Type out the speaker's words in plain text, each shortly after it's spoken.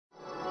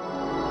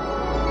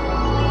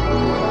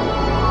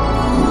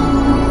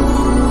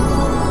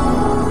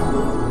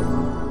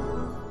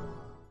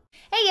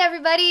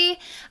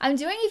I'm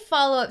doing a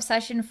follow-up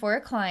session for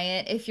a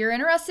client. If you're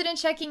interested in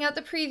checking out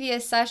the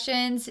previous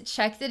sessions,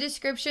 check the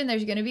description.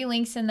 There's going to be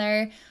links in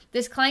there.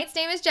 This client's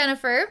name is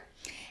Jennifer.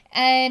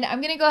 And I'm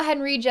going to go ahead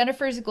and read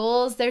Jennifer's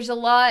goals. There's a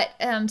lot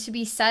to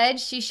be said.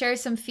 She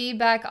shares some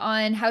feedback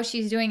on how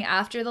she's doing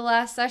after the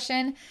last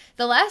session.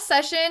 The last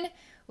session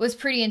was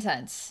pretty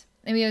intense.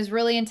 I mean, it was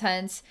really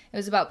intense. It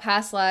was about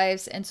past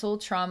lives and soul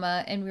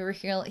trauma, and we were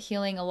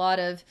healing a lot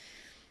of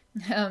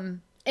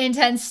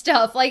intense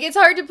stuff. Like, it's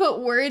hard to put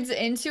words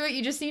into it.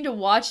 You just need to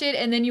watch it,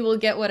 and then you will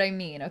get what I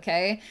mean,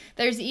 okay?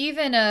 There's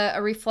even a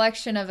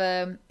reflection of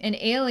an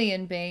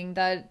alien being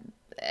that,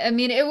 I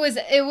mean, it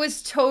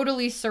was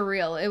totally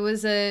surreal. It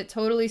was a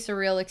totally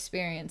surreal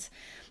experience.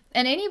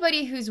 And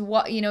anybody who's,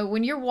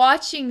 when you're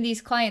watching these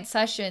client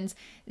sessions,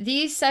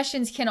 these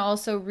sessions can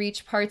also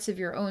reach parts of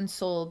your own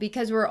soul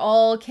because we're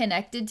all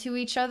connected to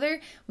each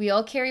other. We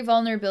all carry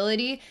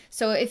vulnerability.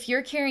 So if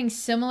you're carrying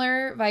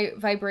similar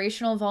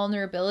vibrational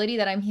vulnerability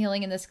that I'm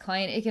healing in this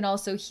client, it can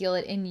also heal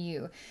it in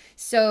you.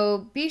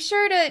 So be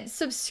sure to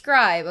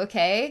subscribe,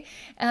 okay?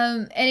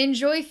 And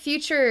enjoy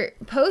future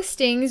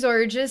postings,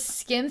 or just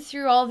skim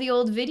through all the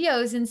old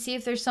videos and see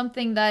if there's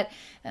something that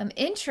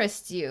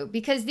interests you,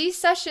 because these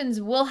sessions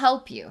will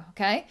help you,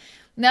 okay?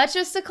 Not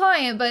just the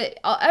client, but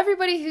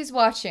everybody who's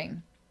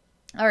watching.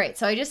 All right,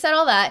 so I just said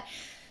all that.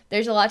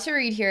 There's a lot to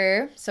read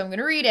here, so I'm going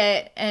to read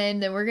it,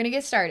 and then we're going to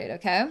get started,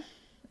 okay?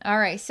 All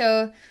right,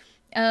 so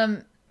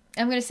I'm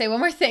going to say one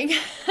more thing.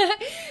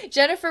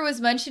 Jennifer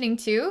was mentioning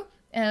too,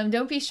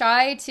 don't be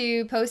shy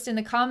to post in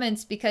the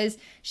comments, because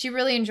she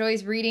really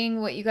enjoys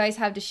reading what you guys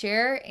have to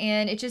share,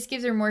 and it just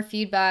gives her more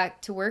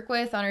feedback to work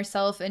with on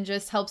herself and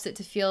just helps it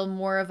to feel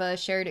more of a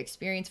shared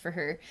experience for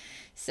her.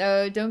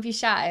 So don't be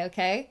shy,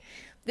 okay?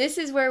 This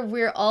is where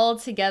we're all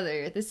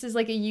together. This is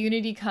like a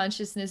unity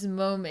consciousness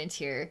moment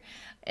here.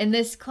 In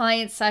this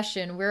client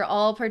session, we're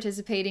all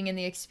participating in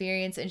the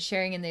experience and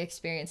sharing in the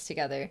experience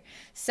together.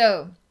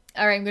 So,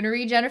 all right, I'm going to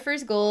read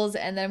Jennifer's goals,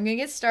 and then I'm going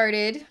to get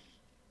started.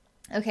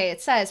 Okay, it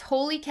says,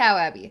 holy cow,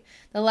 Abby.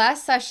 The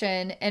last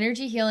session,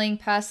 Energy Healing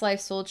Past Life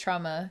Soul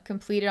Trauma,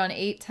 completed on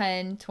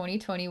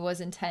 8/10/2020,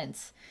 was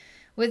intense.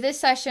 With this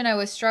session, I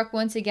was struck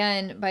once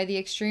again by the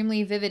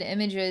extremely vivid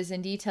images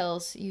and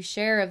details you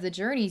share of the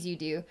journeys you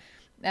do.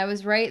 I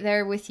was right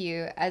there with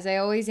you, as I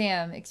always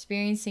am,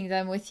 experiencing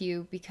them with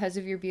you because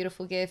of your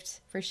beautiful gift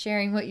for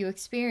sharing what you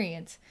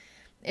experience.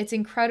 It's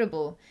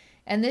incredible.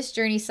 And this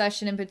journey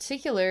session in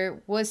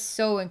particular was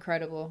so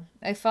incredible.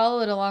 I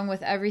followed along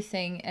with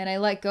everything, and I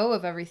let go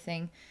of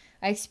everything.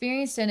 I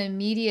experienced an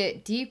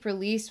immediate, deep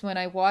release when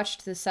I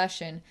watched the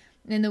session.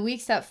 In the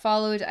weeks that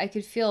followed, I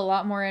could feel a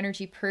lot more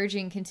energy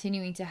purging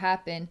continuing to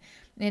happen.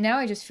 And now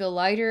I just feel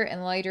lighter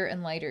and lighter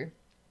and lighter.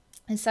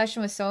 This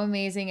session was so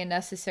amazing and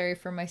necessary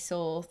for my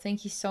soul.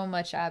 Thank you so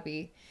much,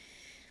 Abby.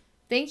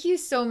 Thank you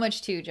so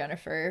much too,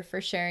 Jennifer, for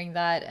sharing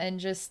that and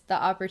just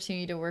the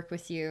opportunity to work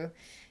with you.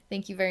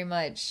 Thank you very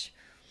much.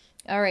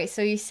 All right,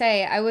 so you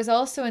say, I was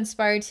also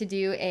inspired to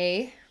do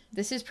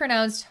this is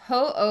pronounced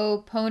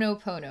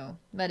Ho'oponopono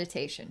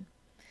meditation.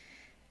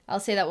 I'll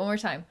say that one more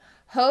time.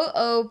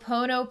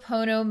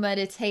 Ho'oponopono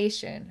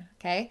meditation,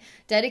 okay?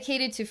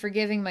 Dedicated to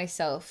forgiving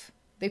myself,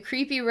 the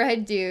creepy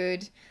red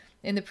dude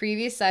in the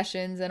previous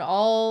sessions, and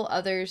all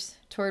others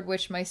toward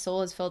which my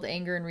soul has felt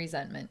anger and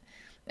resentment.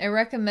 I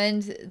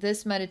recommend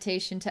this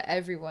meditation to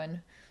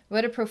everyone.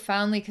 What a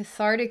profoundly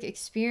cathartic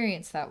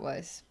experience that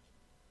was.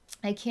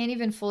 I can't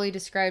even fully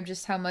describe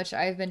just how much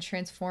I've been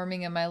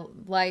transforming in my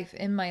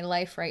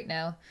life right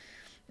now.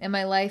 And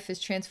my life is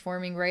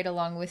transforming right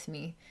along with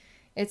me.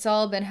 It's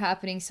all been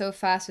happening so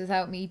fast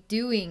without me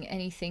doing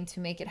anything to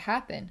make it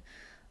happen.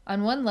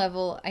 On one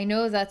level, I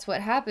know that's what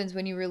happens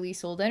when you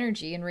release old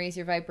energy and raise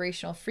your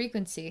vibrational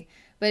frequency,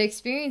 but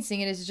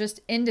experiencing it is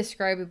just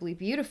indescribably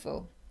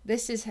beautiful.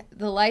 This is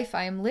the life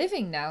I am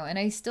living now, and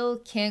I still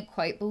can't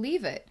quite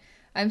believe it.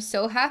 I'm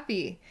so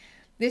happy.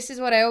 This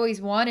is what I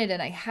always wanted,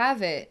 and I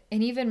have it.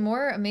 And even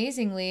more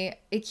amazingly,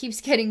 it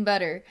keeps getting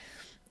better.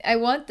 I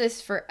want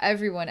this for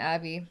everyone,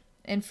 Abby,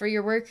 and for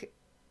your work,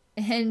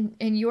 and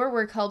your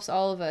work helps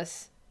all of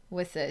us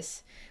with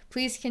this.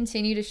 Please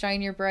continue to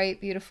shine your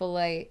bright, beautiful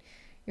light.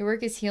 Your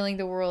work is healing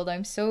the world.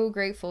 I'm so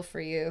grateful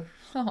for you.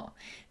 Oh,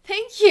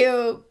 thank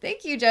you.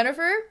 Thank you,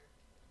 Jennifer.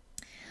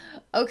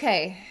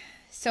 Okay,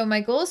 so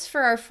my goals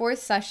for our fourth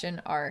session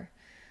are,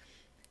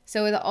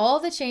 so with all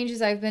the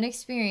changes I've been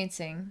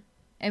experiencing,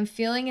 I'm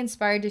feeling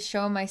inspired to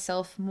show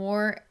myself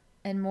more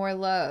and more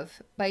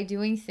love by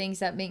doing things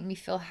that make me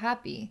feel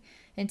happy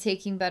and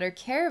taking better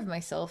care of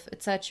myself,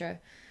 etc.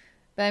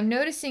 But I'm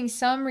noticing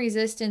some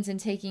resistance in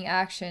taking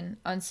action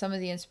on some of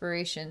the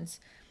inspirations.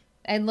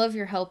 I'd love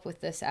your help with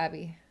this,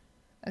 Abby.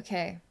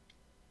 Okay.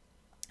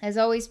 As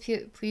always,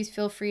 please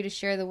feel free to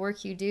share the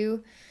work you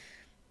do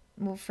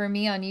for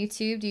me on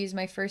YouTube, to use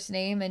my first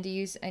name, and to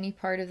use any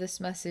part of this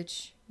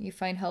message you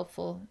find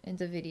helpful in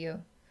the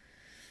video.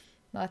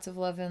 Lots of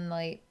love and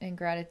light and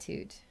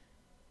gratitude,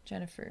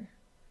 Jennifer.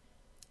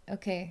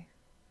 Okay.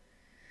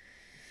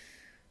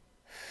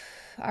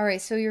 All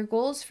right, so your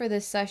goals for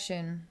this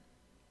session.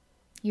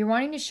 You're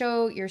wanting to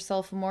show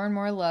yourself more and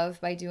more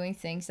love by doing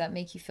things that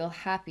make you feel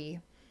happy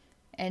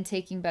and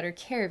taking better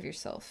care of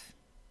yourself.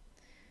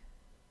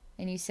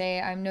 And you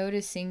say, I'm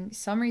noticing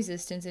some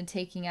resistance in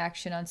taking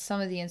action on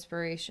some of the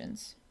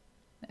inspirations.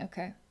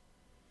 Okay.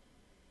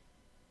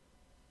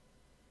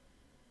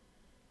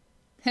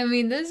 I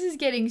mean, this is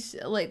getting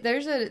like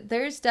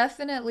there's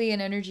definitely an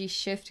energy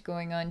shift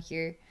going on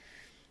here.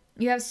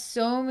 You have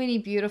so many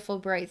beautiful,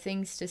 bright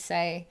things to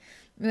say.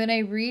 When I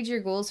read your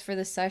goals for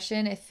the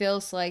session, it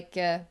feels like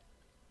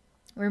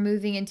we're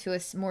moving into a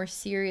more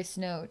serious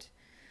note.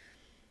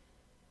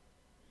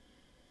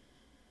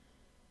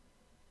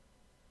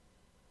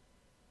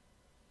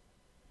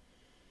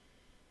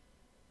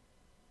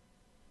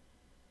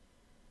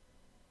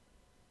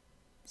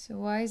 So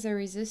why is there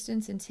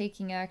resistance in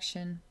taking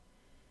action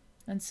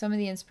on some of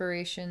the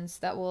inspirations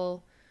that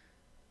will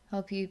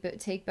help you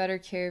take better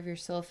care of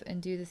yourself and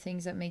do the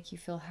things that make you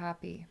feel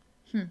happy?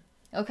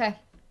 Okay.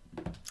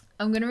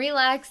 I'm going to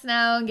relax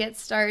now and get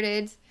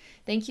started.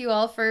 Thank you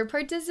all for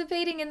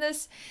participating in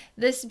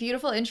this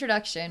beautiful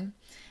introduction.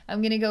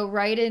 I'm going to go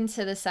right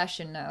into the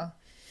session now.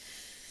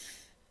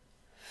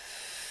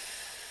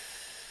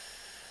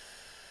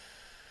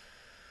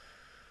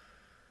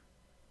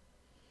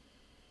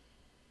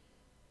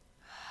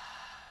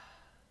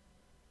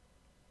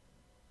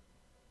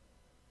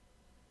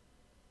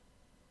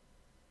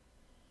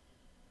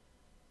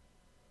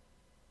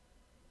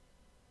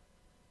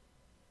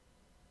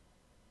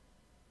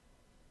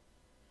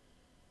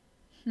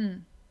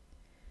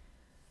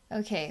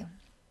 Okay.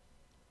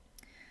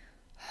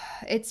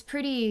 It's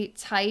pretty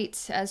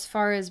tight as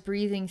far as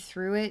breathing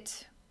through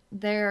it.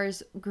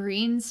 There's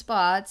green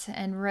spots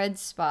and red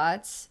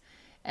spots,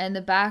 and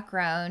the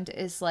background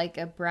is like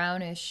a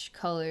brownish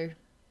color.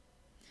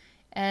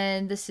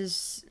 And this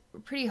is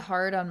pretty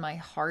hard on my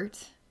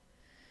heart.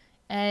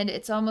 And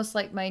it's almost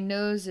like my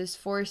nose is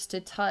forced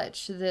to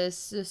touch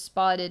this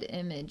spotted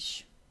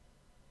image.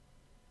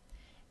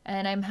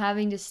 And I'm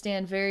having to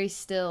stand very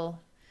still.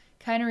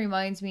 Kind of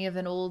reminds me of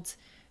an old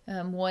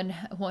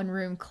one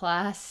room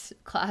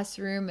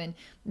classroom, and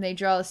they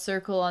draw a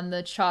circle on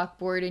the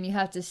chalkboard, and you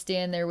have to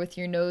stand there with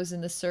your nose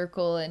in the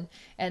circle, and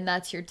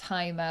that's your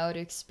timeout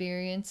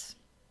experience.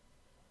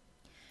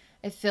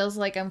 It feels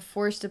like I'm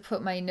forced to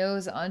put my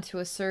nose onto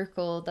a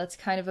circle that's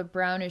kind of a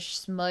brownish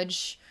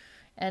smudge,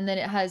 and then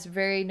it has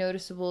very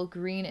noticeable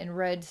green and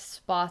red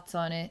spots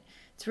on it.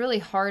 It's really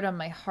hard on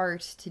my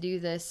heart to do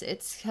this.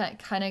 It's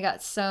kind of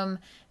got some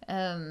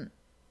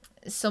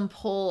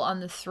pull on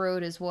the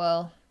throat as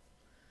well.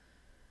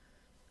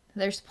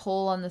 There's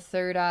pull on the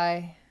third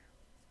eye.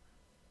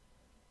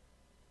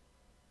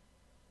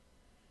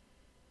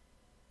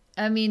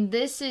 I mean,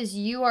 this is,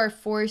 you are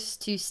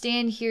forced to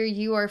stand here.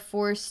 You are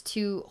forced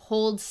to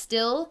hold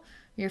still.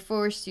 You're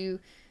forced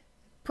to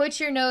put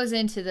your nose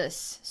into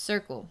this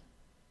circle.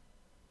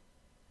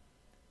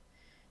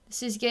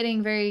 This is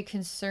getting very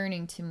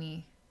concerning to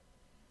me.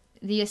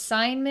 The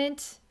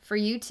assignment for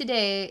you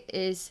today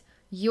is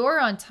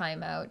you're on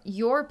timeout.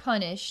 You're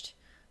punished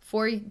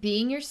for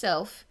being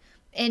yourself.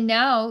 And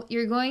now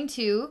you're going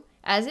to,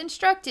 as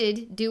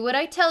instructed, do what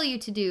I tell you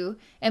to do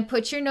and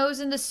put your nose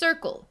in the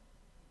circle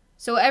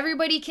so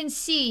everybody can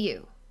see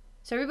you.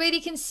 So everybody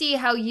can see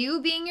how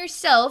you being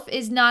yourself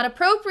is not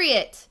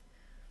appropriate.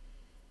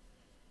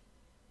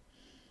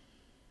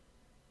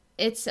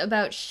 It's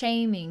about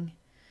shaming.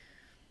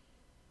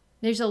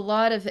 There's a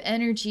lot of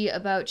energy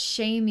about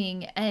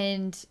shaming,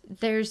 and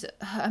there's,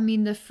 I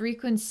mean, the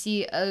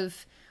frequency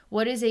of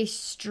what is a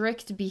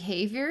strict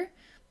behavior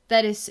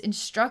that is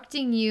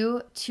instructing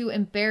you to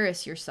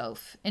embarrass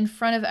yourself in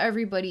front of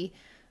everybody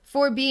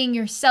for being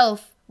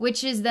yourself,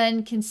 which is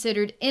then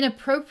considered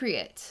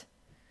inappropriate.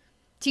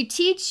 To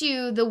teach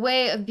you the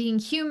way of being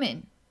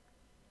human.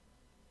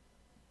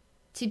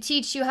 To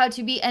teach you how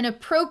to be an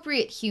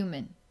appropriate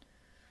human.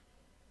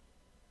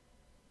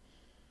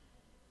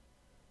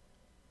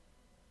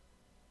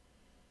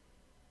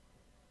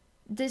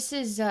 This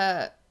is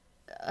a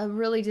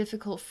really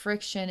difficult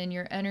friction in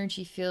your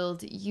energy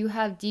field. You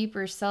have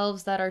deeper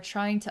selves that are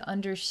trying to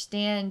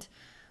understand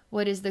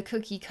what is the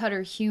cookie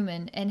cutter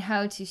human and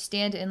how to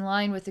stand in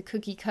line with the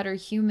cookie cutter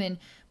human,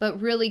 but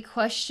really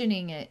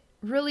questioning it,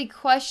 really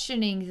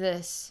questioning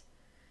this.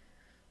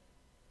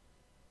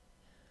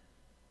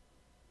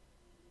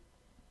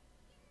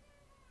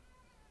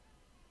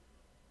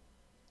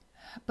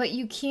 But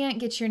you can't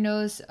get your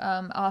nose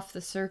off the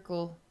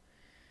circle.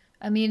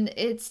 I mean,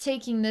 it's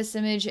taking this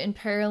image and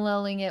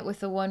paralleling it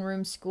with a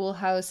one-room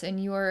schoolhouse,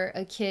 and you're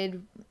a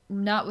kid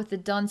not with the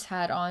dunce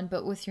hat on,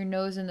 but with your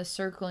nose in the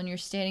circle, and you're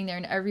standing there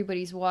and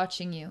everybody's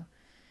watching you.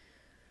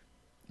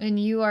 And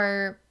you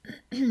are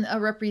a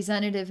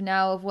representative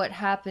now of what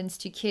happens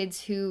to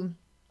kids who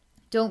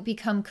don't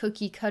become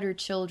cookie-cutter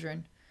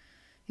children,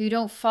 who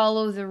don't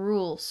follow the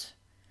rules,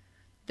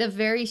 the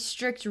very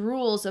strict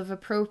rules of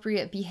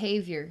appropriate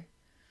behavior.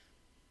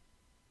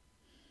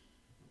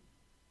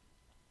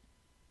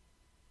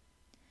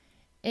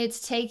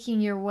 It's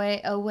taking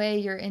away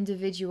your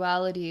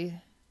individuality.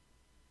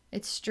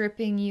 It's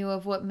stripping you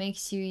of what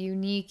makes you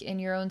unique in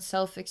your own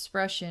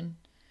self-expression.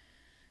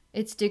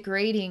 It's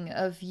degrading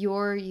of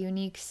your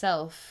unique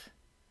self.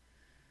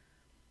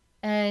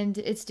 And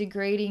it's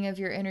degrading of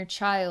your inner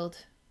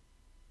child.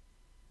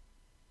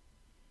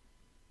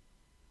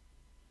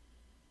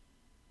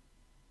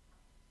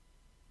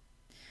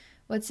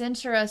 What's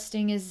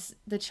interesting is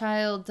the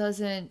child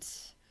does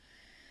as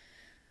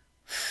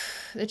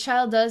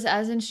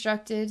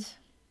instructed.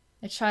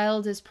 The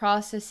child is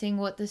processing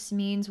what this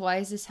means. Why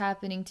is this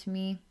happening to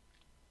me?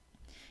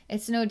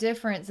 It's no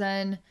different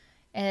than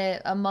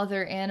a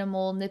mother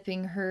animal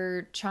nipping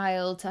her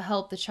child to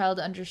help the child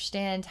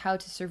understand how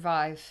to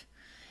survive.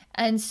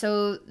 And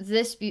so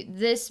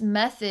this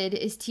method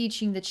is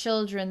teaching the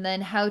children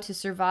then how to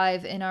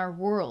survive in our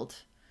world.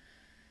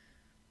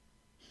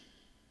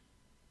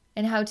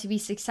 And how to be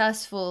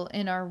successful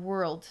in our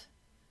world.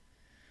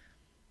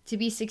 To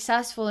be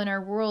successful in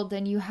our world,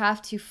 then you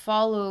have to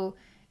follow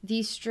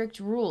these strict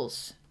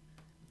rules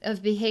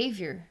of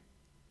behavior.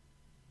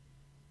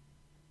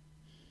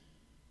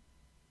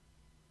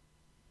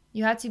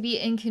 You have to be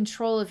in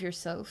control of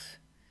yourself.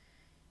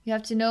 You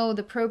have to know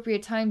the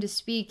appropriate time to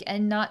speak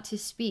and not to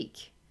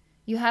speak.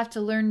 You have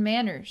to learn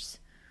manners.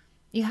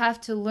 You have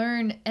to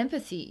learn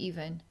empathy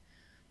even.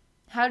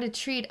 How to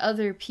treat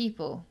other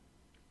people.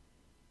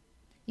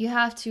 You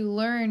have to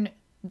learn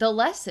the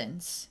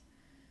lessons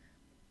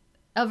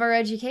of our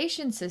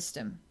education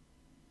system.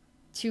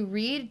 To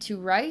read, to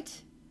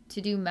write,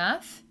 to do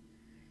math.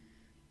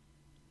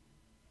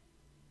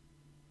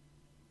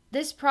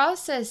 This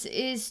process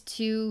is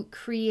to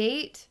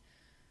create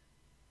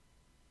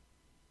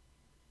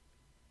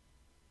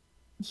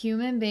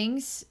human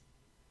beings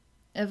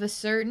of a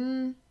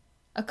certain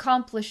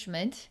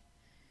accomplishment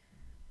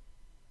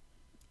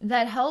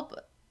that help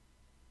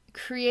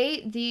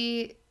create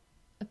the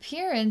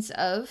appearance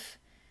of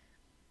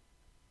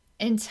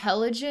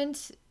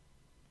intelligent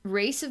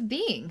race of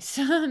beings.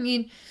 I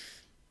mean,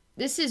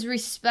 this is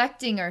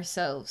respecting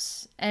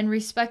ourselves and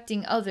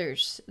respecting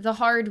others the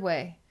hard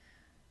way,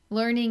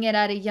 learning it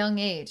at a young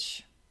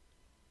age.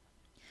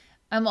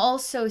 I'm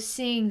also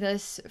seeing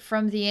this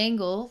from the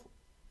angle,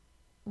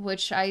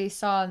 which I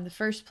saw in the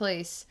first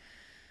place,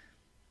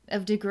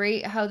 of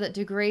how that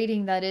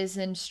degrading that is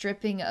in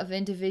stripping of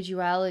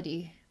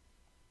individuality.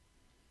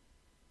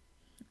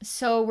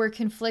 So we're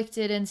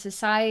conflicted in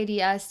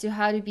society as to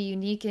how to be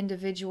unique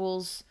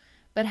individuals,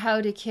 but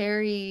how to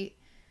carry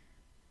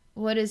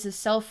what is a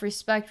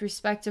self-respect,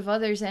 respect of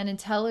others, and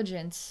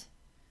intelligence.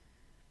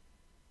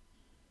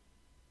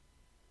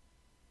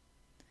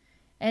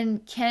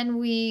 And can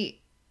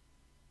we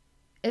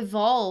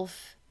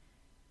evolve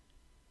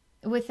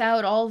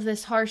without all of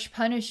this harsh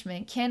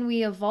punishment? Can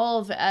we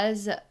evolve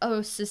as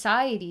a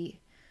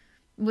society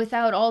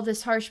without all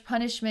this harsh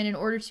punishment in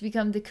order to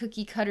become the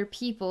cookie cutter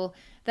people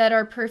that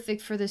are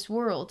perfect for this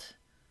world?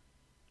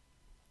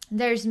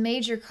 There's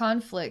major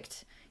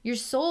conflict. Your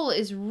soul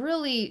is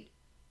really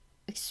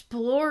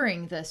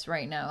exploring this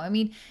right now. I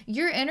mean,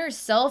 your inner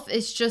self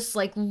is just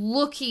like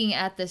looking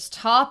at this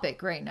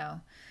topic right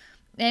now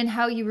and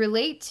how you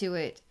relate to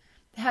it.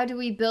 How do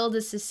we build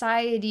a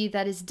society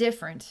that is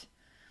different,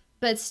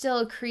 but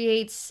still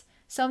creates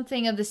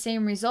something of the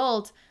same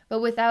result,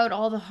 but without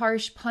all the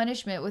harsh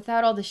punishment,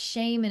 without all the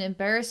shame and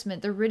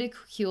embarrassment, the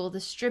ridicule, the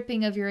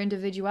stripping of your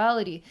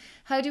individuality?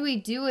 How do we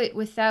do it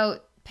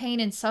without pain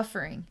and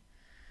suffering?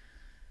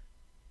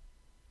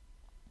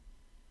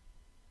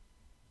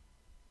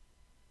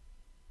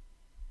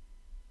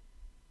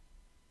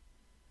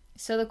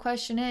 So the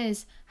question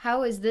is,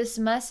 how is this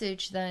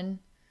message then,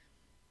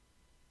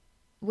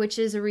 which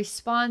is a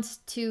response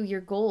to your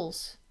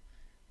goals,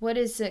 what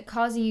is it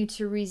causing you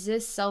to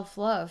resist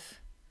self-love?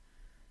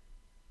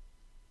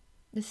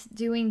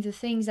 Doing the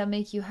things that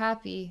make you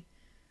happy.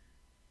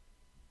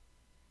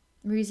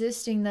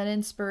 Resisting that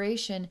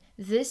inspiration.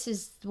 This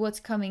is what's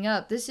coming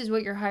up. This is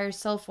what your higher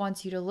self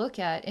wants you to look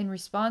at in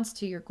response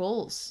to your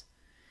goals.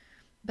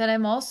 But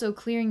I'm also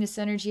clearing this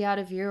energy out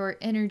of your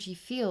energy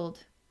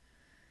field.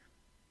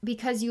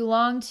 Because you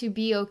long to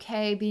be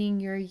okay being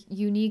your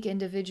unique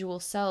individual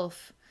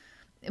self.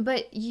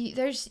 But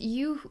there's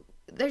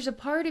a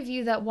part of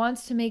you that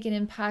wants to make an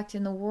impact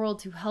in the world,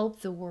 to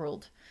help the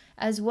world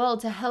as well,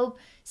 to help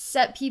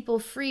set people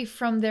free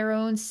from their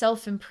own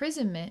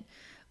self-imprisonment.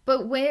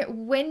 But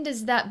when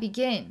does that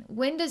begin?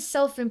 When does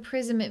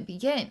self-imprisonment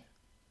begin?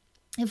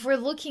 If we're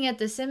looking at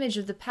this image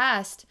of the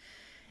past,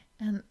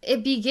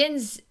 it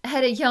begins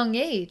at a young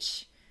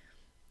age,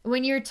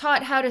 when you're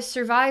taught how to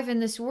survive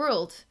in this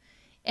world.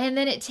 And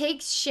then it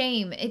takes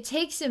shame, it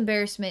takes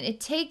embarrassment, it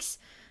takes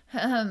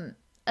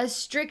a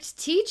strict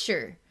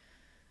teacher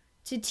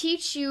to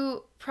teach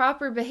you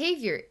proper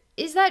behavior.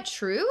 Is that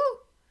true?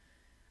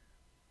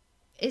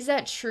 Is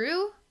that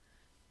true?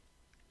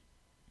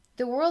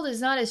 The world is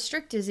not as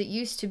strict as it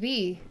used to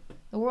be.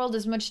 The world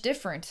is much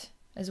different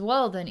as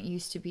well than it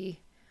used to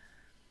be.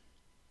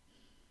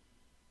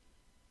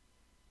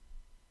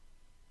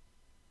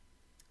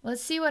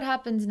 Let's see what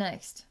happens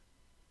next.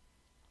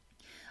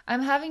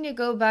 I'm having to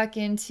go back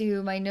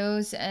into my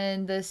nose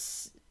and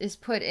this is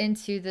put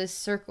into this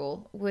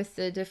circle with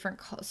the different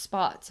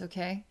spots,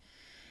 okay?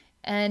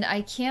 And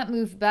I can't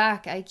move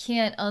back. I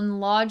can't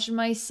unlodge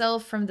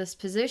myself from this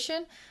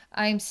position.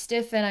 I'm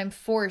stiff and I'm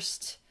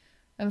forced.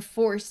 I'm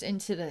forced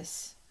into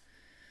this.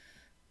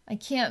 I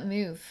can't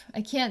move.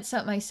 I can't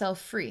set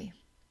myself free.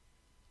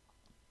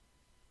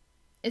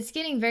 It's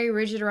getting very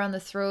rigid around the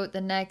throat,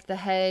 the neck, the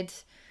head.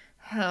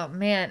 Oh,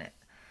 man.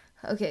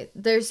 Okay,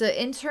 there's an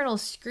internal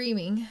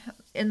screaming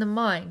in the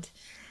mind.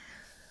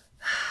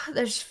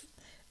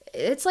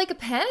 It's like a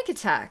panic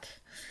attack.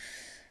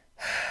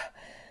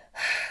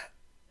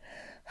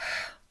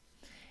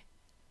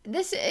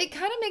 It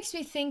kind of makes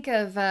me think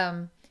of,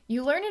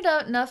 you learn it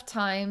out enough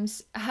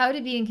times how to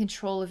be in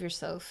control of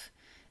yourself.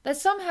 That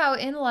somehow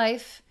in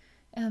life,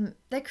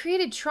 that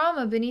created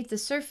trauma beneath the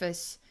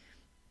surface.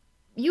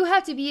 You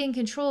have to be in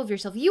control of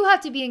yourself. You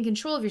have to be in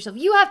control of yourself.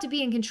 You have to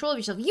be in control of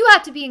yourself. You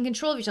have to be in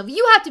control of yourself.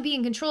 You have to be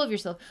in control of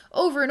yourself.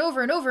 Over and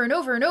over and over and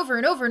over and over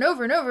and over and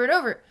over and over and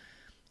over.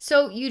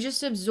 So you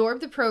just absorb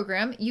the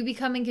program. You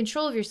become in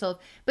control of yourself.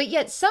 But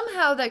yet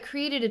somehow that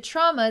created a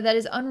trauma that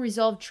is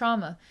unresolved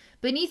trauma.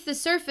 Beneath the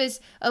surface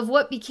of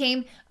what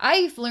became,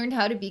 I've learned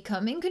how to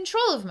become in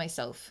control of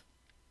myself.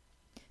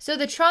 So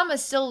the trauma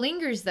still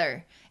lingers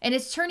there. And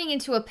it's turning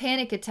into a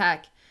panic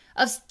attack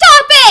of,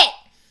 stop it!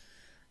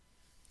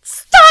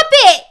 Stop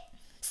it!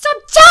 Stop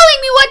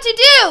telling me what to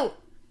do!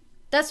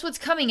 That's what's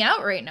coming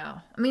out right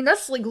now. I mean,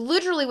 that's like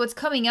literally what's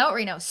coming out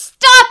right now.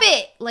 Stop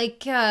it!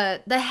 Like,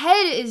 the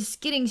head is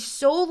getting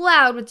so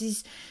loud with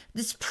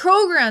this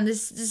program,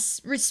 this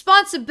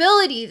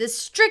responsibility, this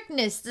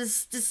strictness,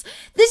 this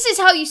is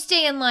how you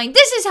stay in line.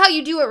 This is how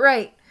you do it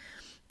right.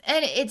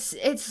 And it's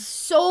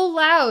so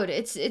loud.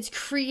 It's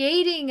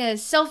creating a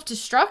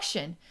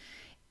self-destruction.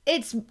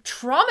 It's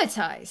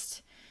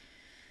traumatized.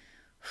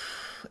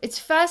 It's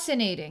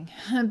fascinating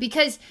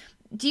because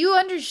do you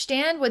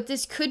understand what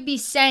this could be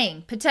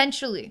saying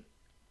potentially?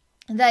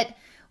 That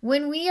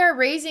when we are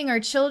raising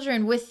our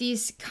children with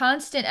these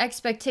constant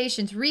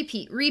expectations,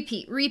 repeat.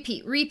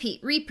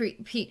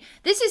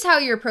 This is how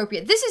you're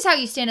appropriate. This is how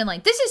you stand in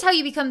line. This is how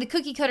you become the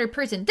cookie cutter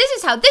person. This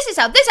is how.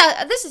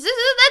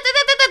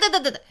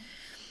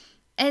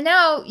 And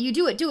now you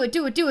do it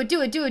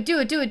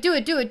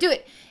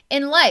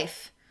in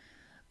life.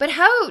 But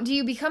how do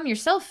you become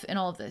yourself in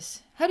all of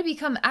this? How to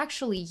become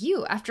actually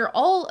you after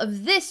all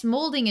of this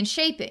molding and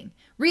shaping?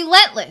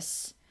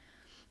 Relentless.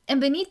 And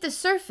beneath the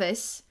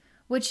surface,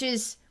 which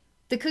is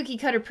the cookie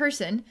cutter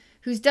person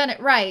who's done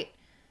it right,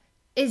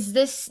 is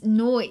this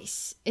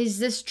noise, is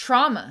this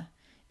trauma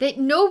that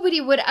nobody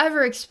would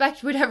ever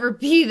expect would ever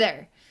be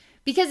there.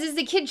 Because is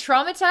the kid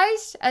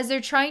traumatized as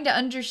they're trying to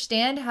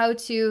understand how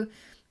to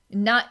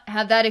not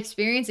have that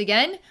experience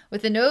again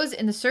with the nose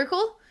in the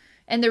circle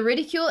and the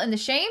ridicule and the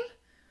shame?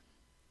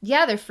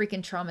 Yeah, they're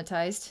freaking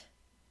traumatized.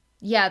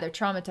 Yeah, they're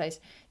traumatized.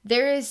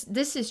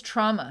 This is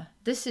trauma.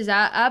 This is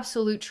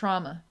absolute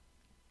trauma.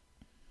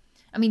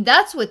 I mean,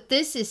 that's what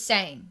this is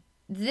saying.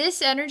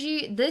 This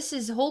energy,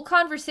 whole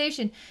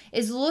conversation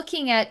is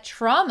looking at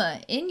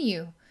trauma in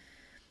you.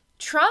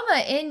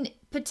 Trauma in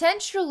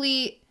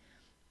potentially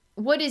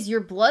what is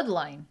your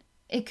bloodline.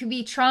 It could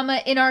be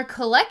trauma in our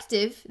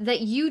collective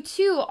that you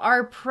too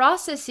are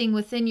processing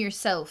within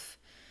yourself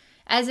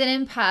as an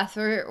empath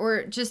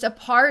or just a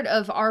part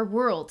of our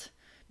world.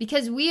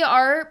 Because we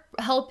are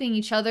helping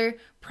each other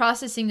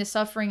processing the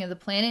suffering of the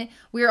planet.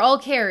 We are all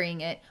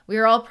carrying it. We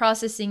are all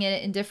processing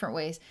it in different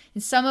ways.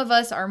 And some of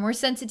us are more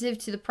sensitive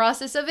to the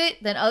process of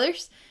it than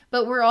others,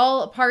 but we're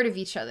all a part of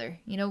each other.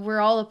 You know, we're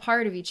all a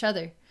part of each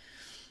other.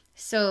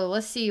 So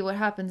let's see what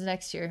happens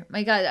next year.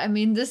 My God, I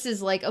mean, this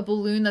is like a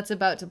balloon that's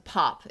about to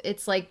pop.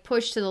 It's like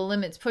push to the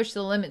limits, push to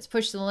the limits,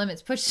 push to the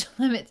limits, push to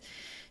the limits.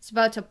 It's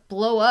about to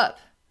blow up.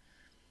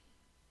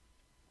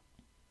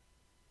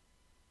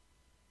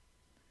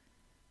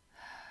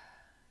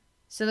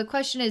 So the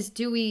question is,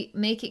 do we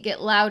make it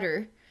get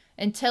louder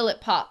until it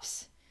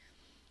pops?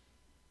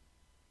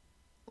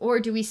 Or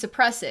do we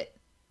suppress it?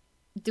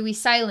 Do we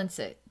silence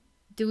it?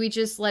 Do we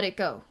just let it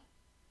go?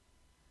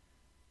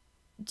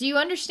 Do you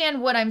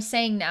understand what I'm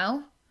saying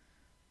now?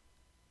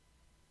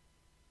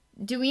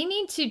 Do we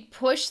need to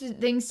push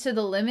things to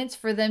the limits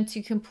for them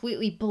to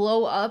completely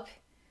blow up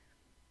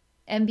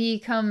and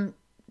become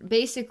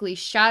basically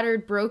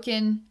shattered,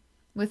 broken,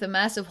 with a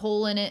massive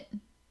hole in it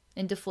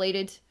and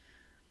deflated?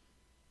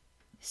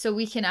 So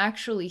we can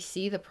actually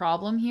see the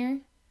problem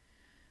here?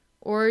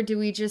 Or do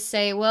we just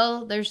say,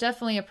 well, there's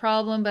definitely a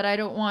problem, but I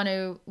don't want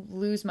to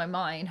lose my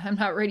mind. I'm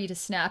not ready to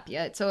snap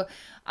yet. So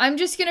I'm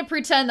just going to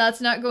pretend that's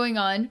not going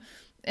on.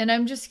 And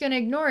I'm just going to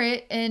ignore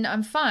it. And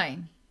I'm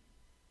fine.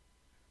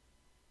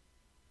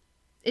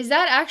 Is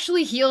that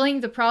actually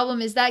healing the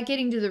problem? Is that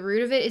getting to the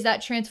root of it? Is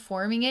that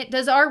transforming it?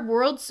 Does our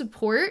world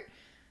support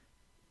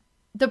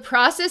the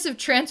process of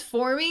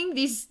transforming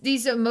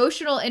these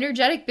emotional,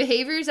 energetic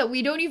behaviors that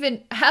we don't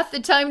even half the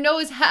time know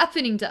is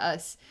happening to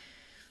us?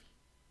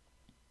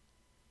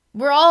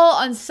 We're all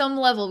on some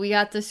level. We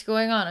got this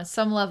going on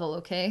some level,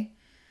 okay?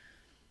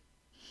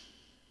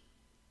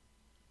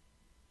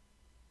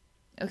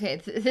 Okay,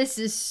 this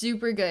is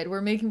super good.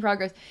 We're making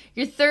progress.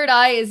 Your third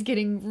eye is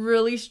getting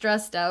really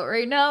stressed out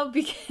right now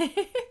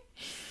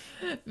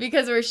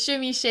because we're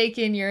shimmy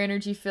shaking your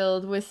energy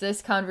field with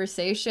this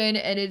conversation,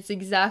 and it's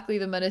exactly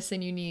the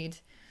medicine you need.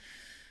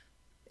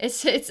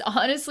 It's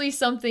honestly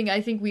something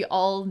I think we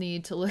all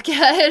need to look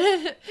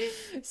at.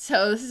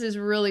 So this is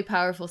really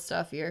powerful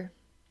stuff here.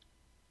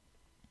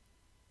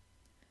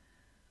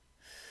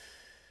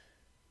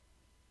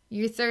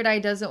 Your third eye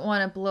doesn't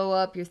want to blow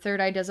up. Your third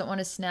eye doesn't want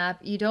to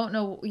snap. You don't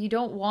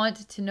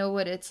want to know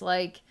what it's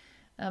like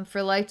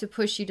for life to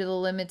push you to the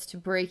limits, to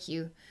break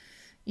you.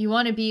 You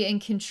want to be in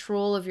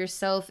control of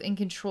yourself, in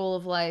control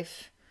of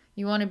life.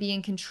 You want to be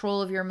in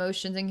control of your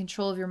emotions, in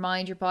control of your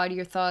mind, your body,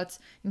 your thoughts,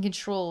 in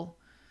control.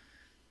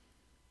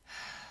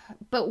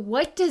 But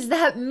what does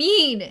that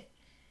mean?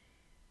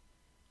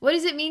 What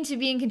does it mean to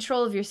be in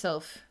control of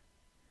yourself?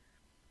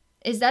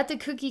 Is that the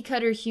cookie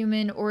cutter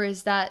human, or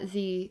is that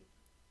the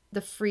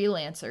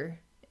freelancer,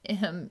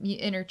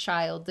 inner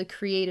child, the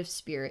creative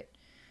spirit?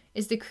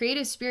 Is the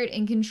creative spirit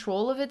in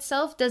control of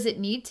itself? Does it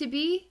need to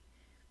be?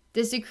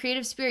 Does the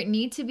creative spirit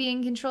need to be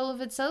in control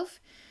of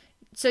itself?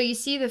 So you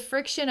see the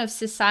friction of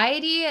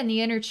society and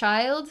the inner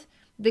child,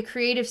 the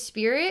creative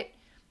spirit,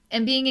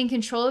 and being in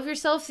control of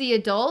yourself, the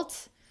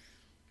adult,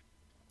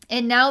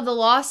 and now the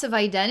loss of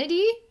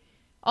identity.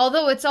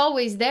 Although it's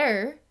always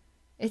there,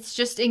 it's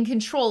just in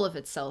control of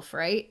itself,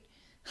 right?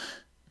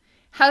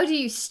 How do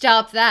you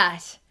stop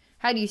that?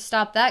 How do you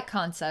stop that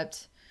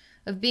concept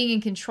of being in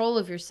control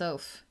of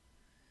yourself?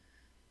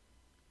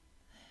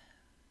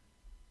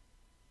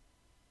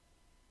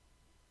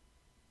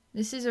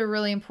 This is a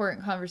really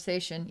important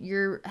conversation.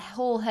 Your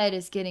whole head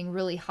is getting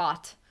really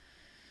hot.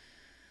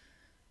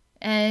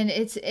 And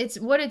it's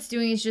what it's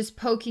doing is just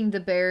poking the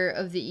bear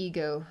of the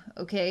ego,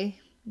 okay?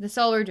 That's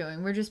all we're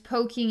doing. We're just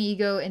poking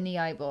ego in the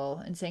eyeball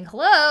and saying,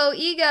 "Hello,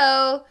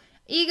 ego.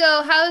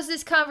 Ego, how is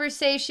this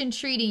conversation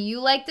treating you?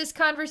 Like this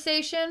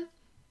conversation?"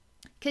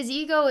 Because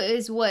ego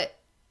is what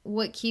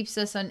keeps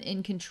us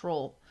in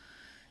control,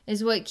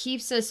 is what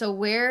keeps us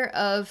aware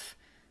of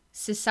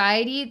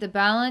society, the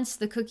balance,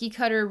 the cookie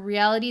cutter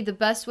reality, the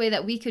best way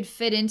that we could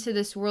fit into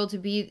this world to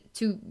be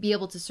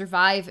able to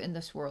survive in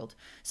this world.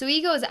 So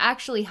ego is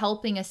actually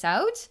helping us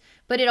out,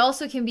 but it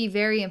also can be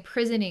very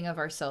imprisoning of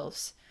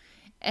ourselves.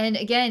 And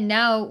again,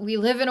 now we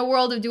live in a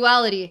world of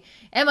duality.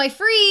 Am I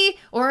free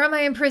or am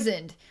I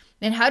imprisoned?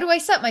 And how do I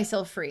set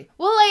myself free?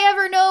 Will I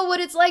ever know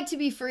what it's like to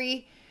be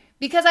free?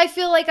 Because I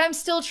feel like I'm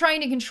still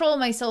trying to control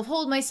myself,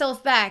 hold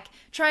myself back,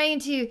 trying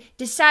to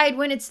decide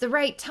when it's the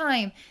right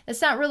time.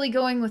 That's not really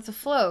going with the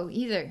flow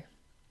either.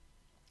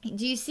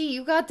 Do you see?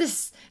 You got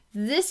this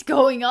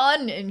going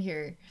on in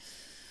here.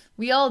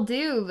 We all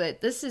do, but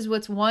this is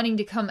what's wanting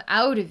to come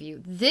out of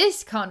you.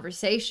 This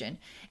conversation.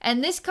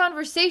 And this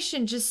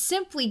conversation, just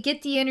simply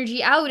get the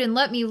energy out and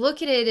let me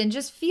look at it and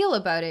just feel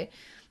about it.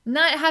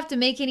 Not have to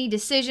make any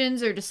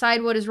decisions or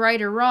decide what is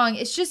right or wrong.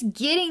 It's just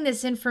getting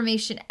this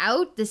information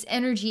out, this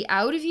energy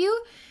out of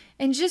you,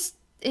 and just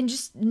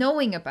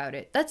knowing about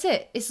it. That's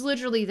it. It's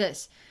literally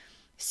this.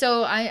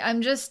 So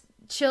I'm just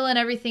chilling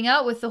everything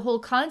out with the whole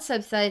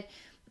concept that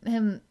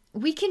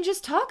we can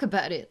just talk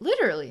about it,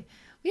 literally.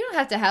 We don't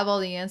have to have all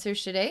the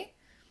answers today,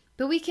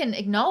 but we can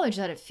acknowledge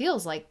that it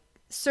feels like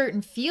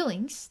certain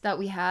feelings that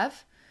we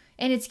have,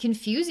 and it's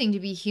confusing to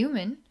be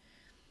human.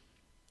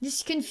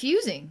 It's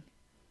confusing.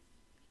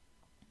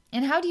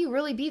 And how do you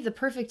really be the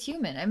perfect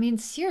human? I mean,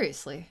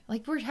 seriously,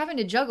 like we're having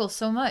to juggle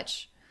so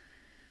much,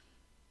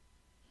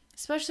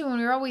 especially when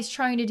we're always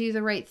trying to do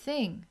the right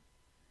thing.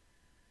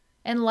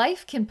 And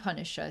life can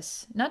punish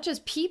us, not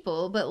just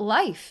people, but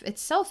life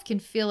itself can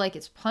feel like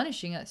it's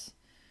punishing us.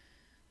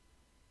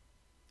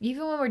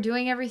 Even when we're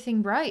doing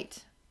everything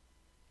right.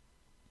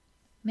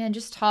 Man,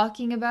 just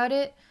talking about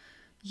it,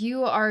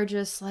 you are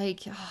just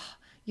like,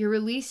 you're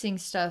releasing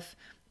stuff.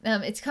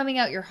 It's coming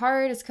out your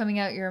heart. It's coming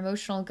out your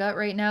emotional gut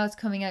right now. It's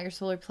coming out your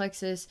solar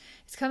plexus.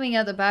 It's coming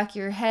out the back of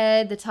your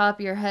head, the top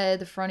of your head,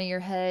 the front of your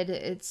head.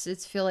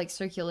 It's feel like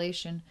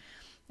circulation.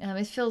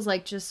 It feels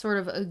like just sort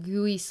of a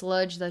gooey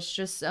sludge that's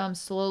just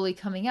slowly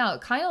coming out,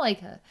 kind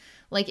of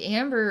like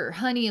amber or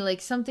honey,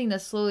 like something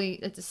that's slowly,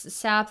 it's a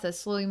sap that's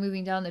slowly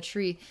moving down the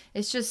tree.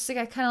 It's just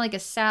kind of like a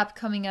sap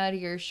coming out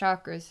of your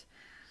chakras.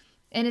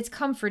 And it's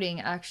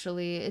comforting,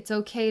 actually. It's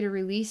okay to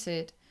release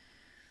it.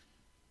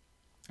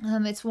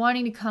 It's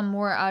wanting to come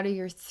more out of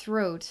your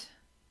throat.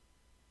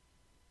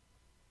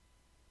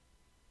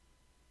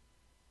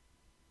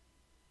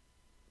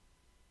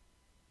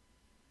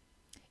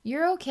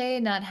 You're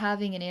okay not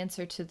having an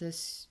answer to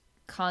this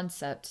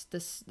concept,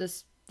 this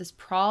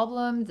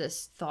problem,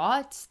 this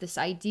thought, this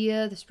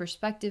idea, this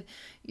perspective.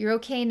 You're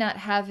okay not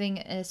having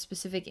a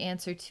specific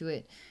answer to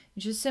it.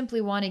 You just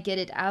simply want to get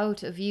it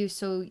out of you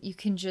so you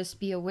can just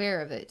be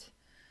aware of it,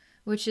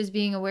 which is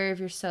being aware of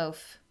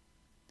yourself.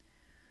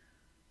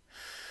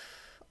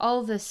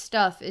 All this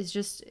stuff is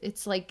just,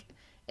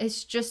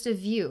 it's just a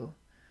view.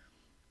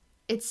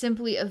 It's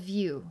simply a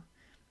view.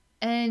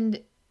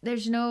 And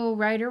there's no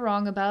right or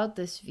wrong about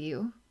this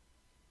view.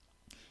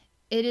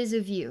 It is a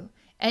view.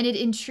 And it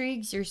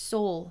intrigues your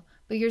soul,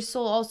 but your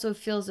soul also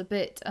feels a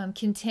bit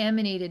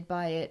contaminated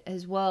by it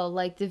as well.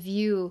 Like the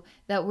view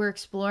that we're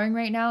exploring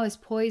right now is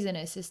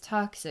poisonous, is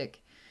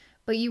toxic.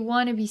 But you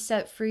want to be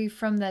set free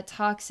from that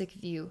toxic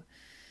view.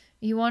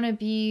 You want to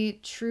be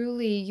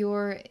truly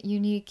your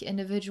unique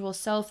individual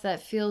self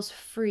that feels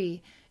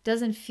free,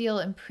 doesn't feel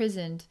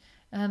imprisoned,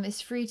 is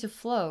free to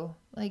flow.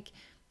 Like,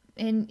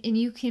 and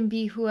you can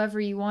be whoever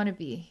you want to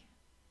be.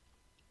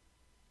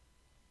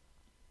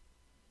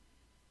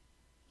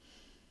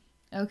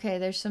 Okay,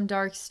 there's some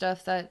dark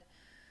stuff that...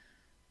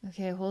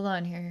 Okay, hold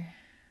on here.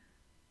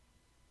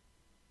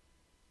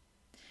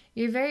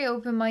 You're a very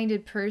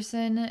open-minded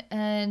person,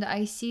 and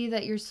I see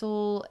that your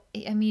soul...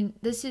 I mean,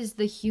 this is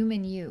the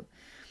human you.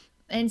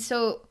 And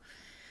so,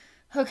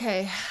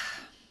 okay,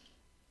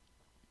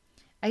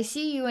 I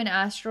see you in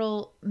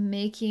astral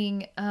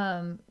making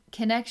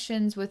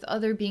connections with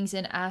other beings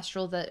in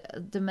astral,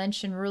 that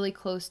dimension really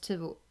close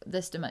to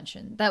this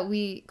dimension that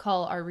we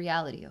call our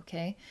reality,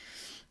 okay?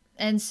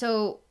 And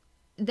so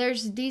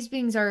these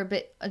beings are a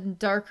bit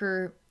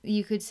darker,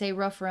 you could say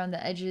rough around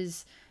the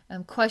edges,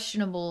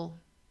 questionable,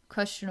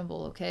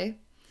 okay?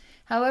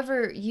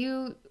 However,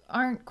 you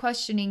aren't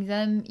questioning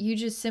them. You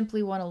just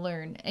simply want to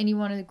learn and you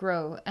want to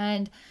grow.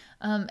 And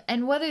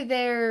whether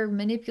they're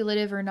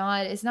manipulative or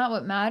not is not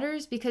what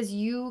matters, because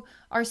you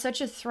are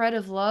such a thread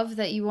of love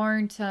that you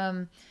aren't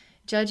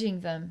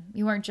judging them.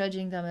 You aren't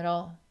judging them at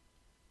all.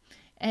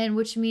 And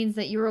which means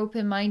that you're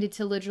open-minded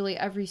to literally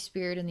every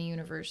spirit in the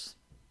universe.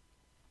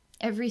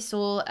 Every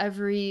soul,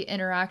 every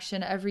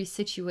interaction, every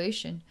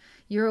situation.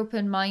 You're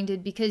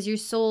open-minded because your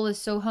soul is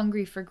so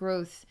hungry for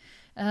growth.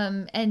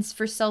 And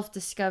for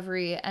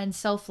self-discovery and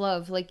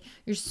self-love. Like,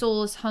 your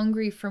soul is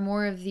hungry for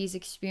more of these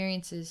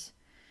experiences.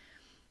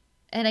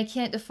 And I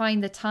can't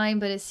define the time,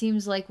 but it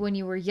seems like when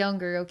you were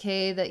younger,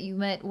 okay, that you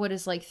met what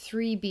is like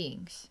 3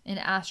 beings in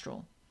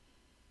astral.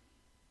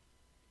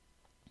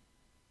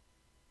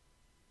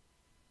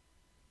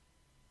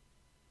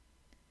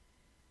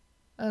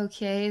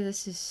 Okay,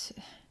 this is...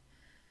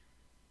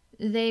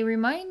 They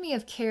remind me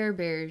of Care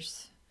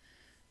Bears.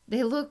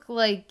 They look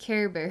like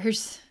Care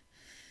Bears.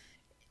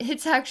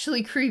 It's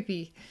actually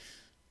creepy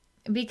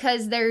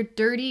because they're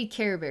dirty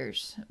Care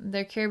Bears.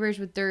 They're Care Bears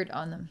with dirt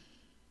on them.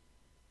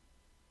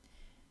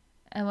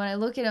 And when I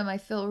look at them, I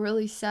feel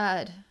really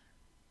sad.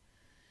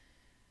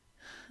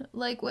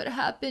 Like, what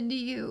happened to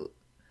you?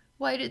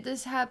 Why did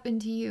this happen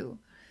to you?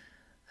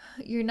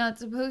 You're not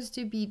supposed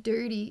to be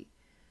dirty.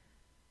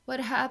 What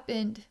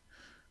happened?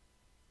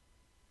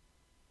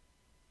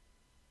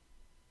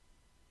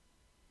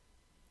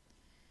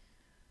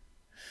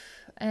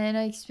 And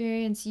I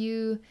experience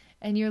you,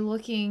 and you're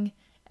looking,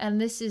 and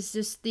this is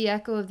just the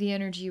echo of the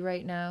energy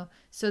right now.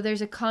 So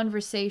there's a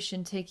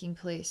conversation taking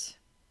place.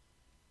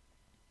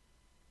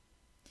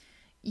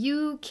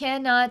 You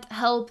cannot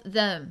help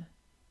them.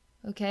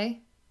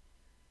 Okay?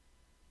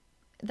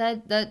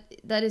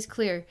 That is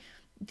clear.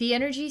 The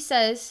energy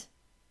says,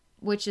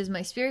 which is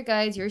my spirit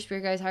guides, your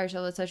spirit guides, higher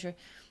self, etc.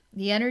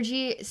 The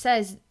energy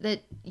says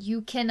that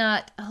you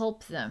cannot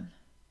help them.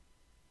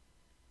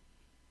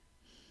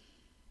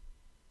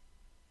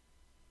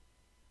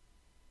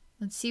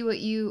 Let's see what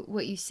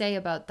you say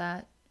about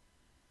that.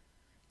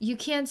 You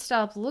can't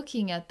stop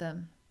looking at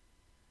them.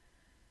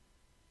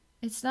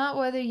 It's not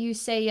whether you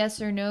say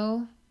yes or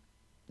no.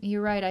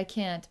 You're right, I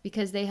can't,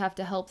 because they have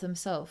to help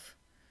themselves.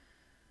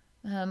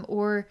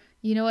 Or,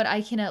 you know what,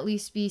 I can at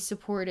least be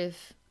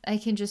supportive. I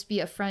can just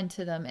be a friend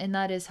to them, and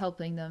that is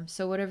helping them.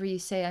 So whatever you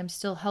say, I'm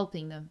still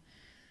helping them.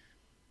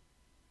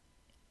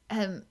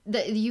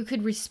 That you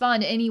could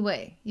respond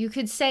anyway. You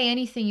could say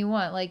anything you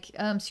want, like,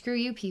 screw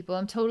you people,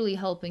 I'm totally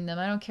helping them.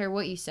 I don't care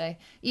what you say.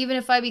 Even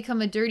if I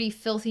become a dirty,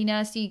 filthy,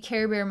 nasty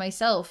Care Bear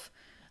myself,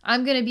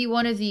 I'm going to be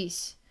one of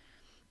these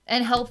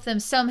and help them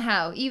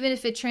somehow, even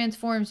if it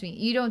transforms me.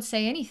 You don't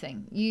say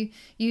anything.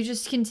 You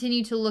just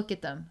continue to look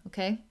at them,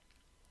 okay?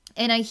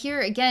 And I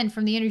hear again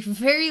from the energy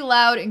very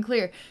loud and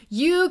clear,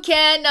 you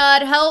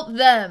cannot help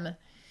them.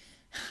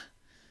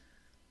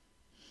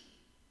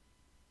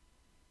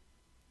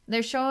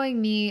 They're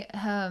showing me,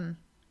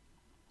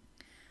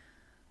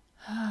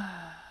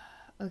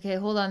 okay,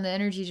 hold on. The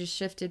energy just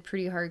shifted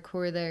pretty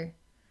hardcore there.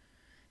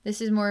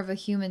 This is more of a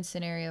human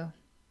scenario.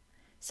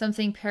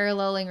 Something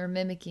paralleling or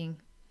mimicking.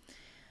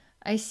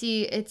 I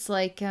see it's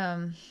like,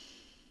 okay,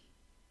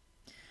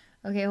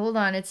 hold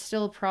on. It's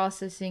still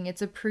processing.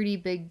 It's a pretty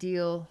big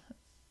deal.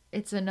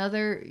 It's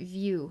another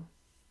view,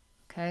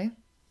 okay?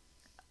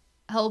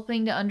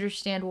 Helping to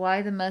understand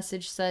why the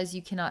message says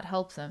you cannot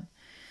help them.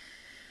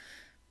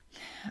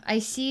 I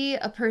see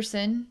a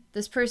person.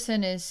 This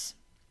person is,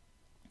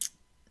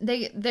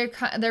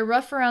 they're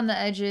rough around the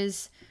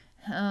edges.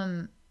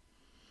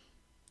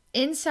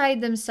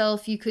 Inside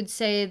themselves, you could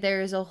say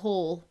there is a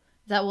hole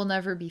that will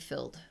never be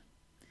filled.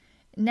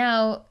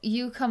 Now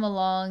you come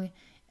along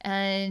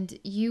and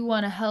you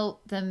want to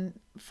help them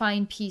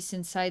find peace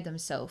inside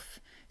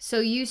themselves.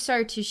 So you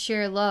start to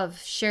share love,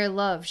 share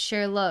love,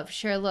 share love,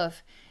 share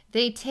love.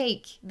 They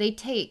take, they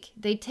take,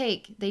 they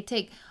take, they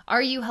take.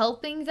 Are you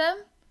helping them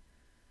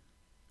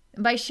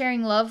by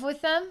sharing love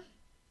with them?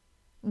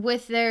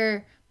 with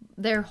their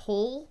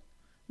hole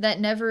that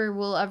never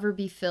will ever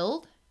be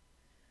filled.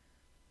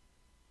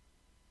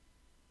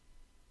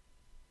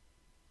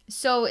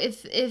 So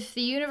if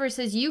the universe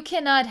says you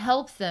cannot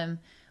help them,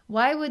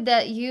 why would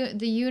the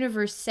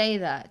universe say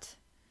that?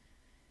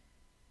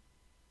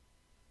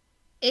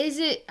 Is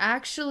it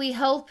actually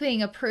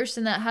helping a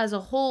person that has a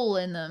hole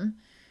in them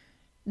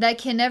that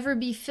can never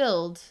be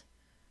filled?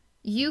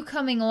 You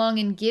coming along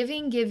and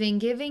giving.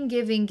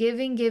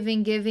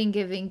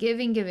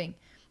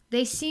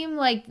 They seem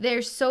like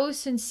they're so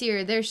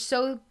sincere. They're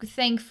so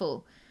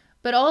thankful.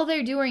 But all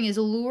they're doing is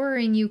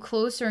luring you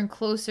closer and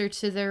closer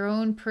to their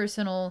own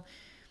personal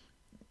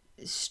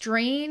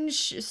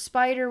strange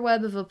spider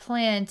web of a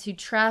plan to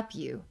trap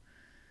you.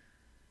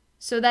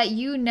 So that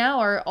you now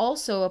are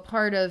also a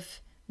part of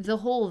the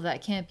hole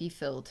that can't be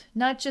filled.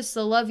 Not just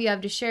the love you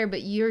have to share,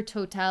 but your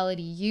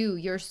totality,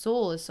 your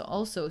soul is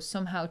also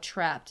somehow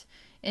trapped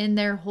in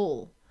their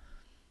hole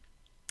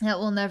that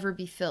will never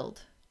be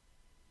filled.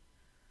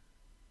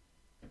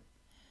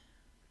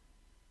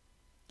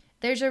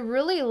 There's a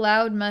really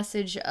loud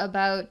message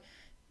about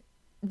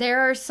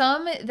there are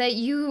some that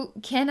you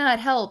cannot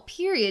help,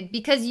 period,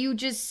 because you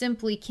just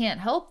simply can't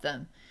help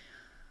them.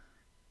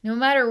 No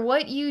matter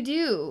what you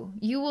do,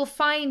 you will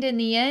find in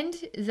the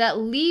end that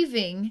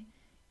leaving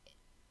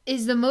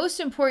is the most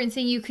important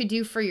thing you could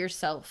do for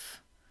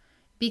yourself.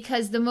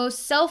 Because the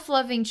most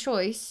self-loving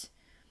choice,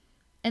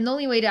 and the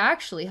only way to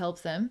actually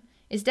help them,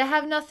 is to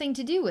have nothing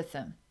to do with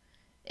them.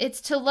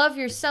 It's to love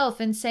yourself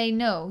and say,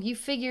 no, you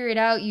figure it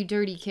out, you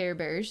dirty Care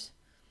Bears.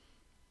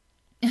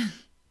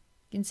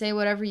 You can say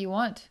whatever you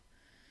want.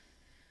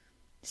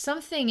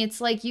 It's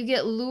like you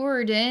get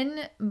lured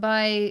in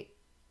by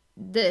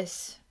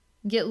this.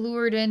 Get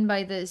lured in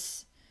by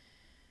this.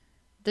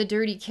 The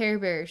dirty Care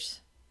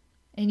Bears.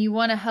 And you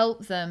want to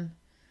help them.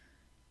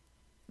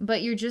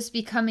 But you're just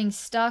becoming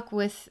stuck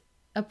with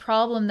a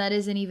problem that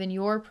isn't even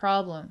your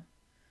problem.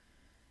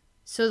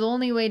 So the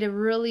only way to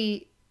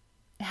really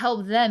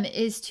help them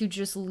is to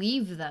just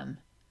leave them.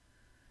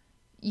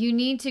 You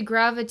need to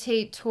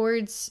gravitate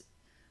towards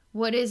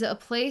what is a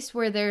place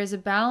where there is a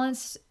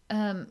balance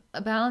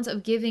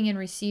of giving and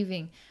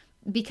receiving,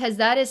 because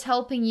that is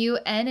helping you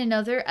and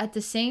another at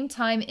the same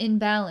time in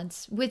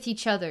balance with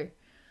each other.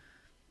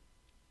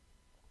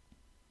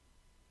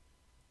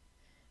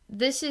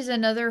 This is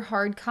another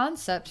hard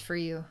concept for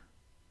you,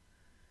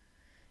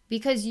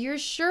 because you're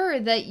sure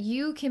that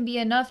you can be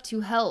enough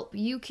to help.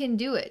 You can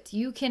do it.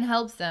 You can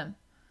help them.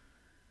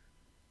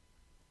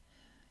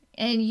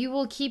 And you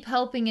will keep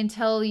helping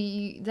until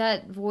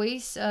that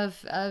voice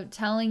of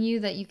telling you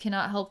that you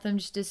cannot help them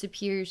just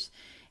disappears.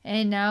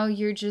 And now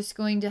you're just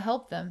going to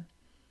help them.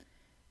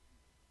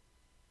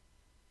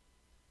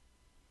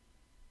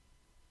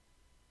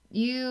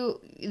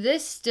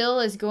 This still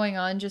is going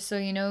on, just so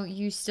you know.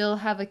 You still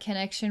have a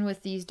connection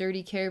with these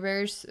dirty Care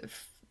Bears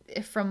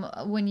from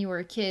when you were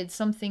a kid.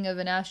 Something of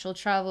an astral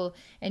travel,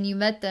 and you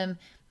met them.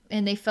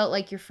 And they felt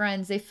like your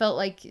friends. They felt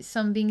like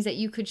some beings that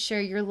you could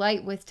share your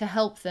light with to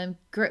help them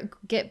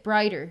get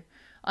brighter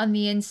on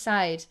the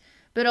inside.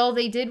 But all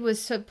they did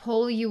was to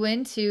pull you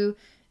into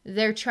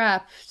their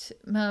trapped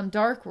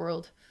dark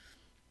world.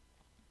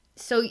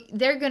 So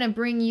they're going to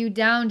bring you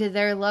down to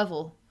their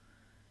level.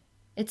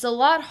 It's a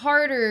lot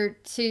harder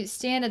to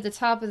stand at the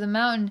top of the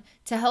mountain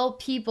to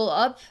help people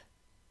up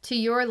to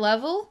your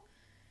level.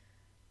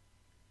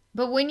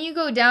 But when you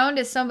go down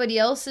to somebody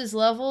else's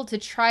level to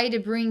try to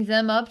bring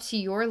them up to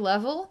your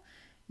level,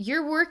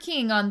 you're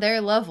working on their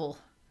level.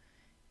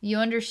 You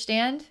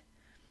understand?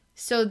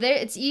 So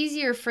it's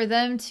easier for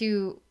them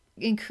to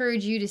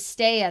encourage you to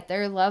stay at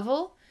their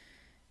level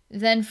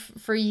than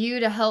for you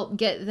to help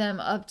get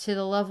them up to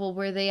the level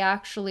where they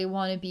actually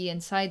want to be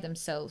inside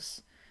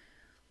themselves.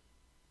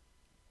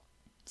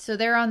 So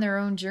they're on their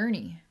own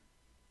journey.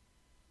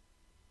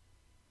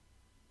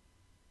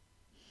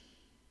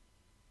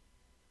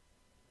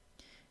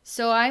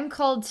 So I'm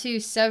called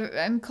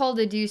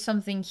to do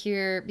something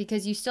here,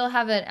 because you still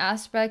have an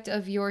aspect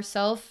of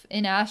yourself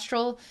in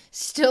astral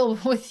still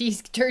with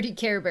these dirty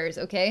Care Bears,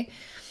 okay?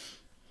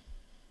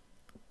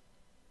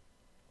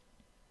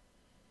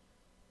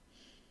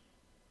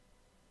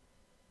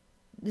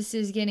 This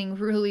is getting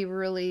really,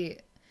 really...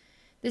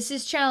 This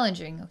is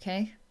challenging,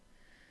 okay?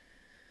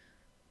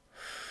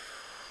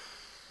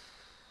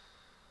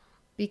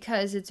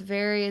 Because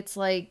it's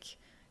like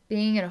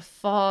being in a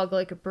fog,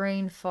 like a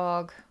brain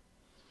fog.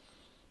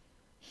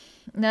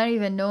 Not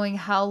even knowing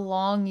how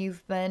long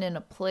you've been in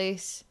a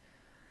place.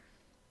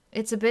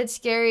 It's a bit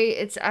scary.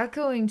 It's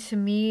echoing to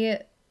me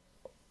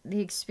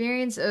the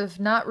experience of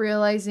not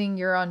realizing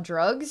you're on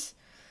drugs,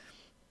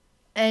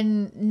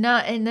 and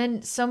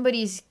then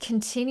somebody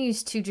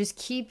continues to just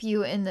keep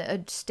you in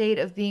a state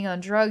of being on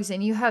drugs,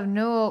 and you have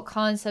no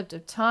concept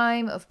of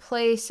time, of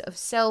place, of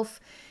self,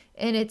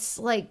 and it's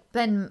like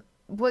been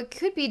what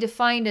could be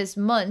defined as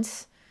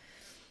months,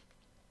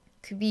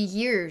 could be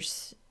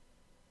years.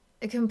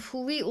 A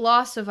complete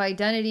loss of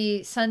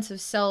identity, sense of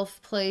self,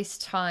 place,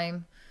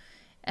 time.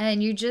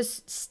 And you're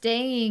just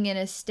staying in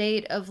a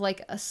state of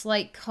like a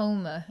slight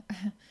coma.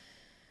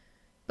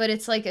 but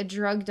it's like a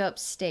drugged up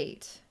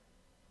state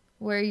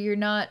where you're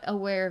not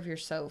aware of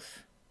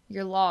yourself.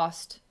 You're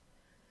lost.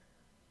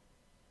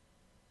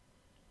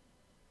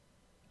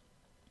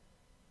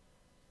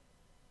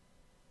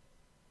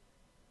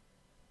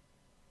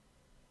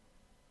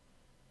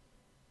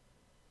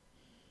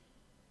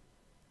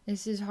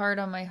 This is hard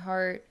on my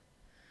heart.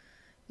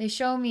 They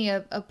show me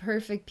a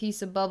perfect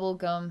piece of bubble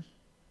gum.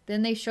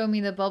 Then they show me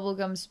the bubble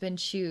gum's been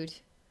chewed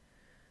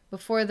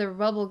before the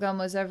bubble gum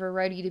was ever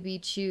ready to be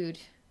chewed.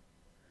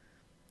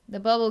 The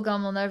bubble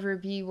gum will never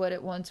be what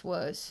it once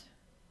was.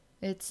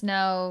 It's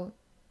now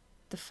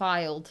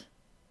defiled.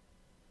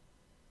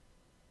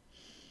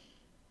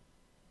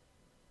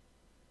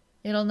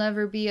 It'll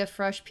never be a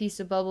fresh piece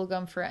of bubble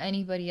gum for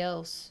anybody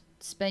else.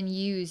 It's been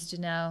used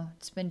now.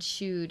 It's been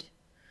chewed.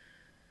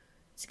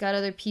 It's got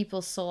other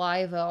people's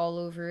saliva all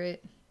over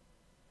it.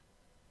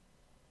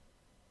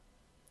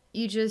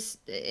 You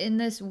just, in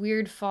this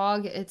weird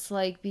fog, it's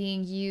like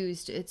being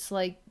used. It's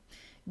like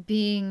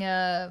being,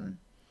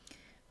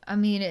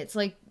 it's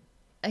like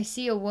I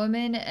see a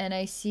woman and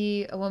I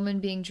see a woman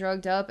being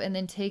drugged up and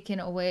then taken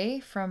away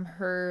from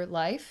her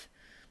life,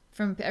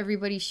 from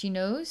everybody she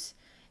knows.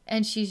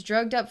 And she's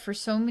drugged up for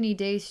so many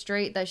days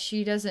straight that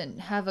she doesn't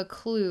have a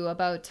clue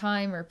about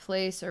time or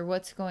place or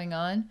what's going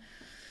on.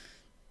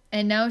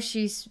 And now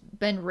she's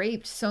been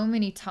raped so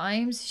many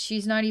times,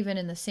 she's not even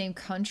in the same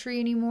country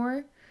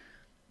anymore.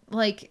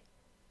 Like,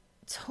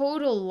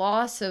 total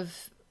loss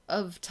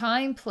of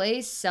time,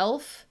 place,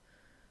 self,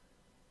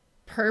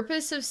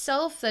 purpose of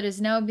self that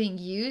is now being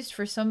used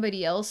for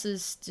somebody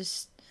else's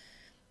just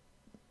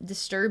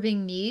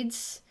disturbing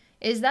needs.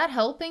 Is that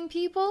helping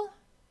people?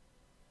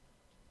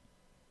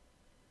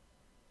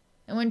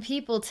 And when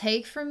people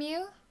take from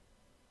you,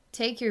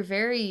 take your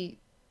very...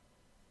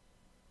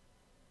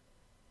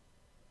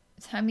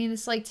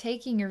 it's like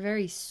taking your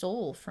very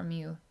soul from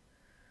you.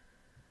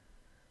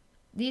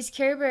 These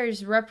Care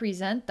Bears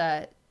represent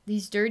that.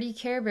 These dirty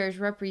Care Bears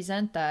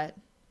represent that.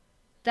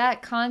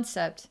 That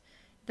concept.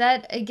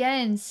 That,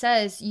 again,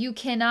 says you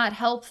cannot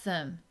help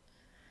them.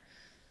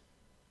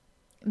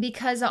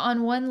 Because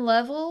on one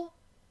level,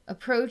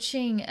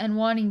 approaching and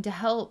wanting to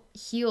help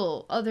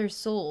heal other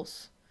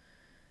souls.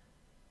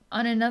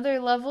 On another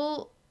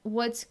level,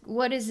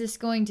 what is this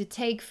going to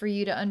take for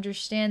you to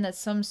understand that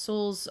some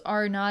souls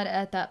are not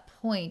at that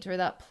point or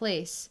that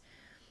place?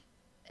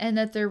 And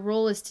that their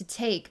role is to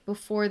take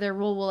before their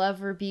role will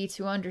ever be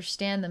to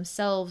understand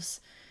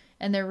themselves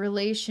and their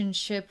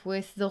relationship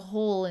with the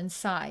hole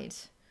inside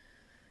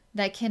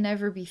that can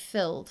never be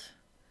filled.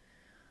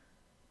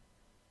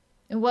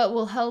 And what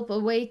will help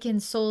awaken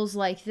souls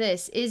like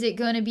this? Is it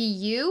going to be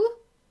you?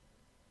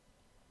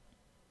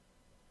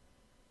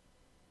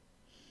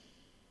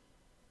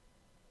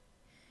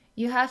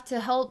 You have to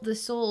help the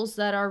souls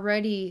that are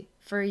ready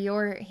for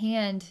your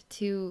hand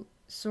to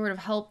sort of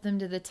help them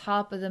to the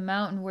top of the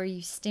mountain where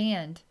you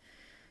stand.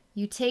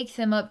 You take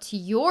them up to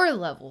your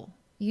level.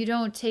 You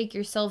don't take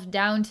yourself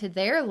down to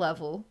their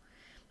level.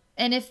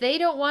 And if they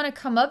don't want to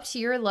come up to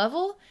your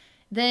level,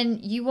 then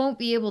you won't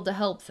be able to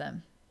help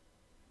them.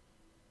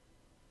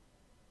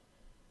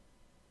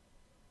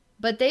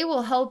 But they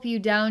will help you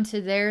down to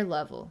their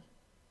level.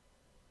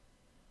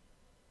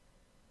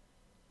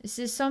 This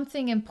is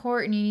something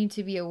important you need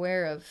to be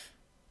aware of.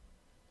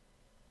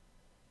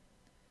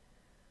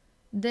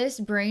 This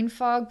brain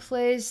fog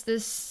plays,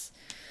 this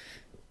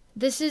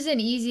isn't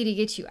easy to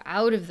get you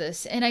out of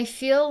this. And I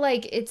feel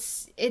like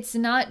it's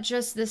not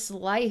just this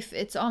life.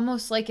 It's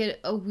almost like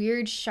a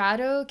weird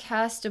shadow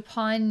cast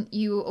upon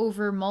you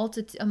over a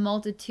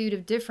multitude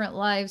of different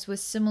lives with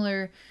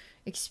similar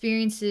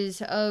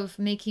experiences of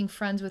making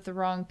friends with the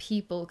wrong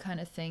people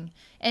kind of thing.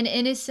 And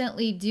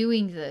innocently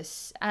doing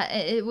this.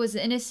 It was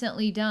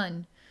innocently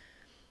done.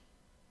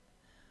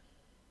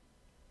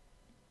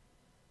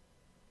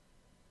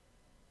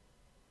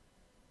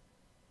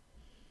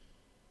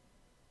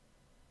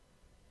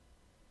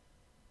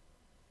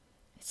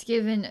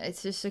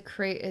 It's just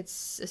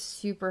it's a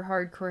super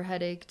hardcore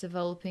headache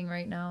developing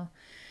right now.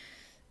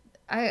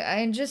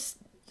 I just,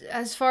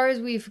 as far as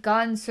we've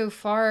gotten so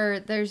far,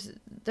 there's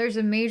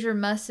a major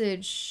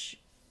message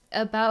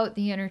about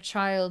the inner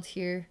child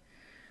here.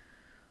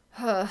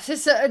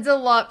 It's a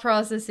lot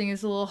processing.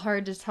 It's a little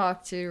hard to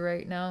talk to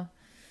right now.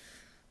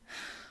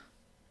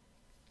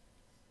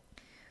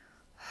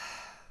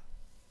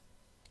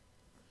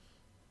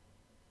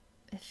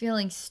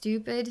 Feeling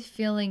stupid,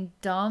 feeling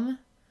dumb.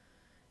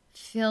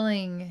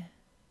 Feeling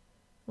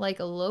like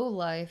a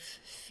lowlife,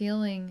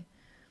 feeling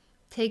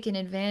taken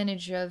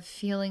advantage of,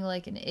 feeling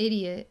like an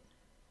idiot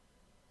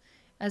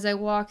as I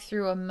walk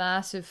through a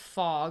massive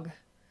fog.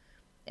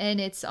 And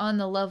it's on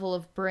the level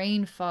of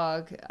brain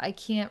fog. I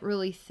can't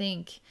really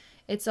think.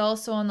 It's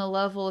also on the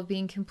level of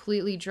being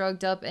completely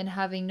drugged up and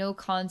having no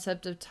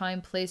concept of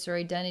time, place, or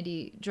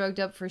identity. Drugged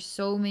up for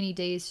so many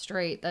days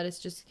straight that it's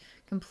just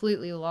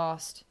completely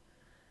lost.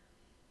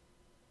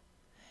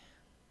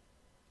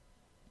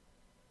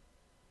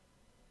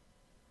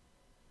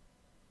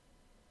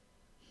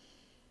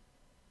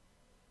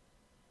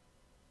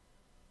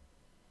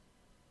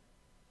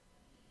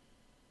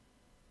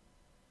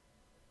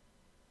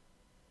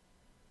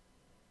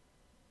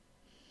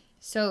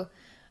 So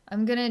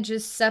I'm going to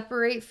just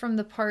separate from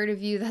the part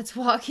of you that's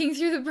walking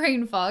through the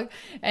brain fog.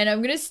 And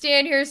I'm going to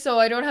stand here so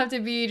I don't have to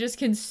be just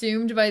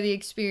consumed by the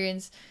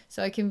experience.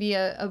 So I can be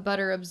a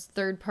better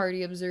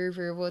third-party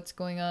observer of what's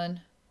going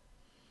on.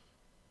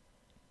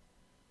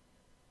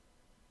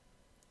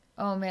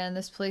 Oh man,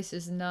 this place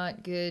is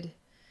not good.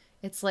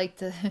 It's like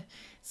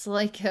it's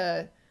like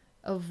a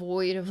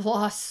void of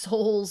lost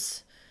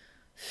souls.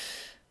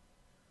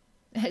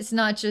 It's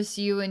not just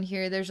you in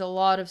here. There's a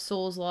lot of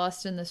souls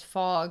lost in this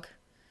fog.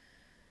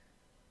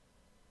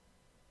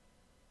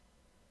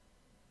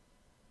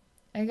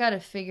 I gotta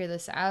figure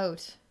this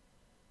out.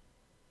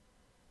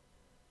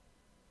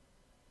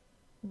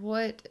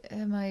 What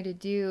am I to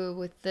do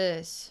with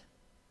this?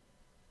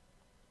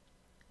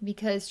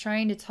 Because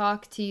trying to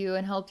talk to you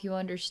and help you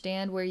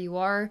understand where you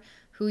are,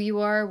 who you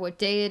are, what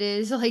day it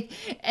is, like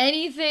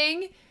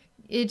anything,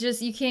 it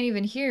just, you can't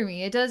even hear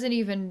me. It doesn't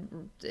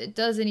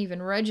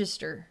even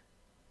register.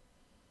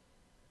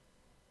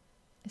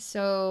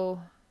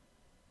 So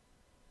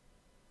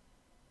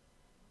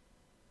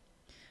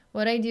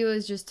what I do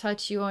is just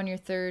touch you on your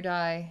third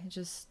eye.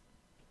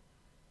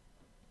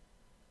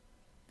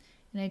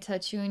 And I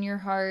touch you in your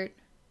heart.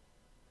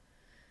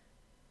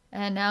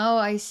 And now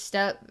I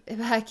step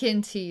back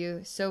into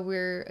you. So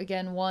we're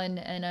again one,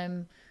 and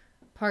I'm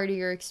part of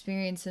your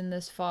experience in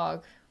this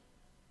fog.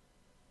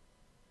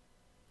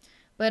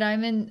 But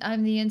I'm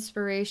the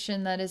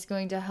inspiration that is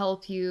going to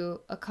help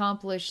you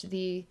accomplish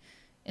the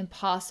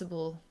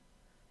impossible,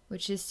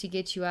 which is to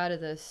get you out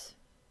of this.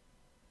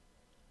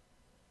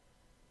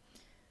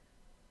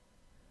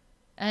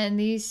 And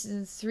these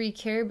 3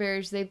 Care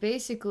Bears, they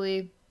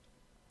basically,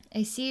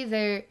 I see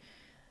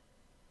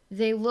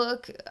they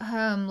look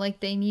like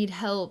they need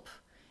help.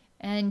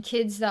 And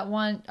kids that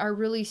are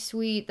really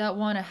sweet, that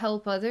want to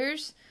help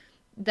others,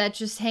 that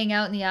just hang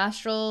out in the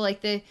astral,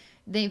 like they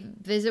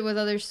visit with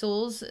other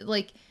souls.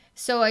 Like,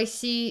 so I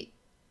see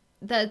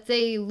that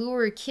they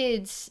lure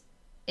kids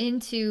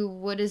into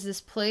what is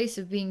this place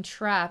of being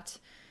trapped.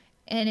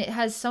 And it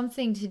has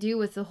something to do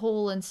with the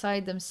hole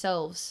inside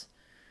themselves.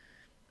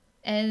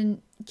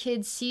 And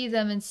kids see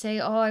them and say,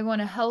 oh, I want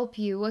to help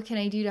you. What can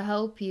I do to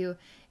help you?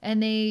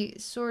 And they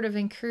sort of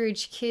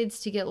encourage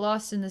kids to get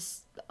lost in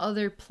this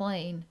other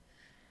plane.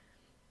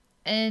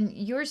 And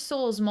your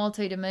soul is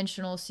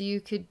multidimensional, so you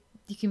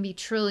can be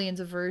trillions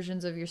of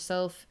versions of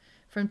yourself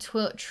from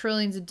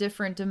trillions of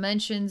different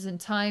dimensions and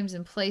times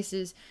and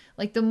places.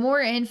 Like, the more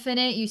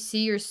infinite you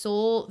see your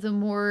soul, the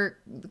more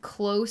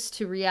close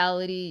to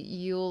reality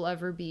you'll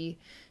ever be.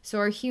 So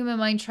our human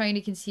mind trying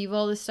to conceive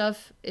all this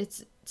stuff,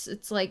 it's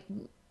like,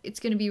 it's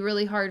going to be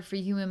really hard for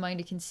human mind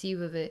to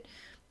conceive of it.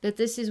 That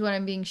this is what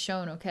I'm being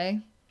shown, okay?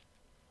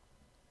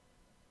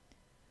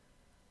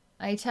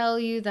 I tell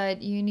you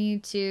that you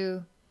need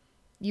to...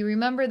 You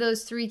remember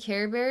those 3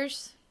 Care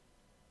Bears?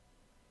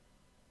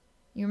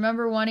 You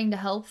remember wanting to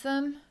help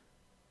them?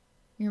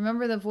 You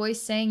remember the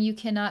voice saying you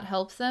cannot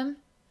help them?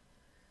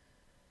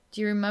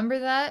 Do you remember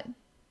that?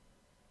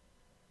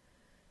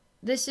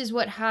 This is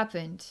what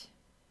happened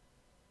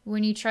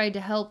when you tried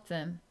to help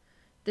them.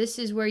 This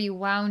is where you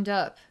wound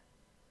up.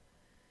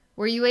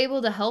 Were you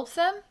able to help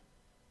them?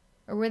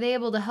 Or were they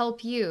able to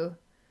help you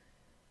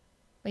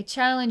by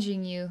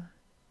challenging you?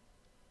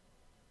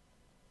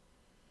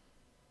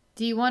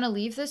 Do you want to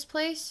leave this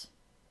place?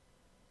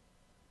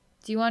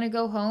 Do you want to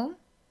go home?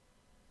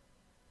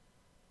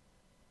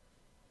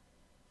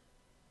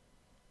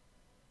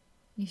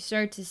 You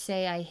start to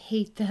say, I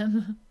hate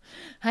them.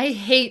 I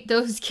hate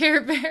those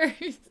Care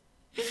Bears.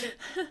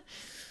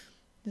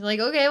 Like,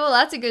 okay, well,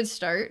 that's a good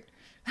start.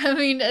 I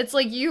mean, it's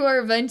like you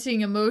are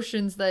venting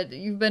emotions that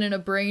you've been in a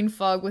brain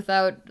fog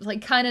without,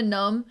 like, kind of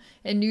numb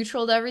and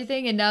neutral to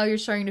everything, and now you're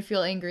starting to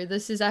feel angry.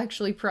 This is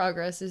actually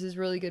progress. This is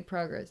really good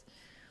progress.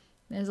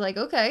 And it's like,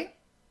 okay.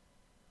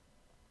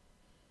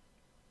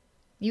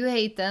 You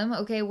hate them.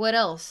 Okay, what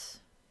else?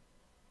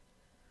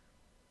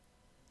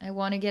 I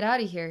want to get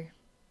out of here.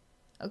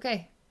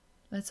 Okay,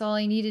 that's all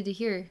I needed to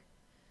hear.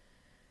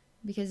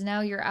 Because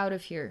now you're out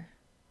of here.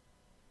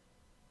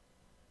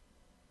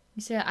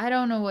 You say, I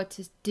don't know what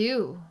to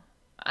do.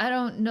 I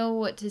don't know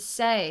what to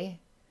say.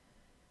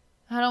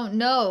 I don't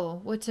know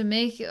what to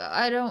make.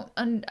 I don't,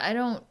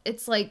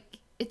 it's like,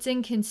 it's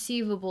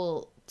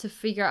inconceivable to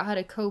figure out how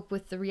to cope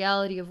with the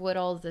reality of what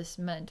all of this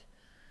meant.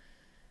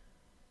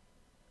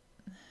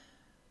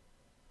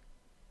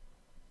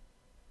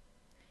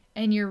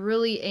 And you're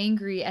really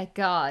angry at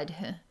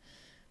God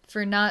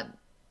for not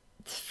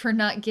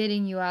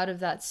getting you out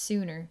of that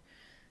sooner.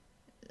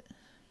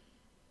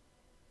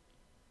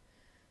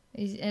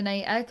 And I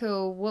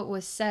echo what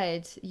was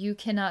said. You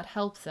cannot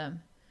help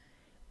them.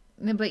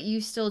 But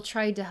you still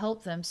tried to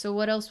help them. So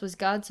what else was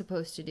God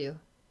supposed to do?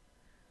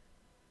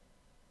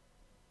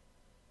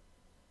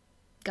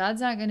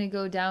 God's not going to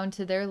go down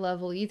to their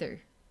level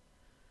either.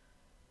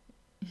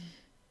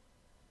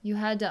 You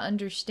had to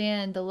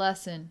understand the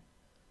lesson.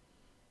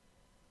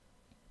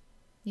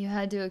 You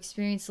had to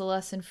experience the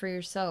lesson for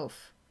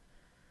yourself.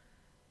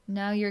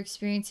 Now you're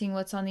experiencing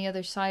what's on the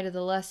other side of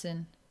the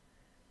lesson.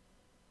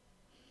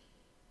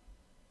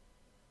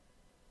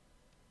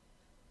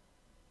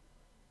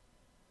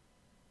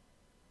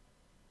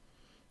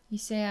 You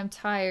say, I'm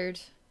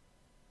tired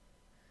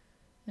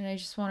and I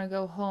just want to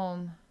go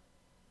home.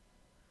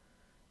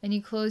 And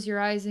you close your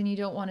eyes and you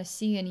don't want to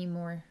see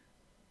anymore.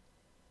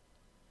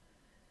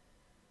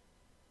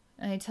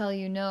 And I tell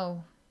you,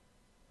 no.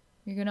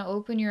 You're going to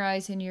open your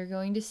eyes and you're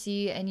going to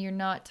see, and you're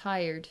not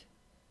tired.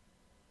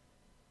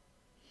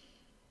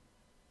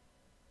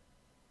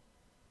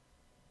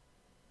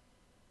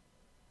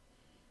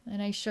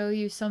 And I show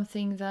you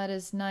something that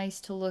is nice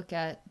to look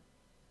at.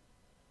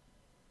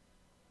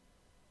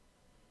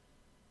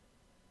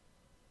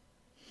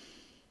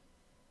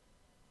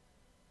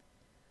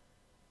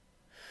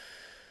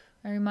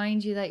 I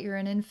remind you that you're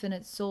an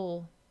infinite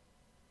soul,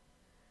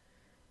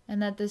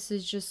 and that this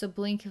is just a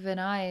blink of an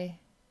eye,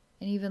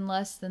 and even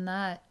less than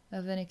that,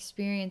 of an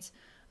experience,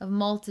 of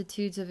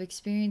multitudes of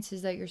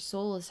experiences that your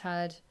soul has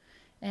had.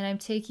 And I'm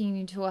taking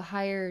you to a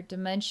higher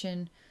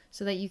dimension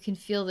so that you can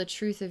feel the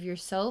truth of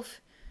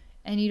yourself,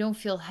 and you don't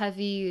feel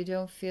heavy, you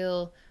don't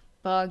feel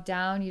bogged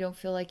down, you don't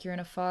feel like you're in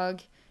a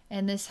fog.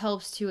 And this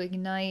helps to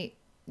ignite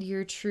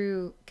your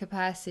true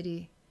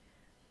capacity.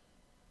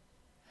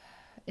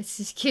 It's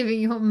just giving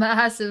you a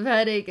massive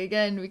headache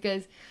again,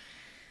 because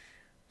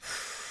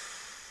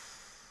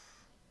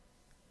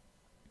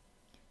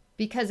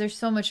there's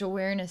so much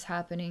awareness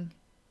happening.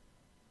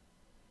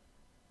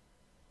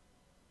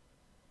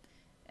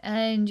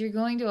 And you're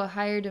going to a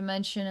higher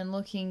dimension and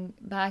looking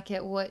back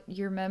at what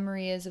your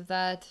memory is of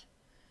that.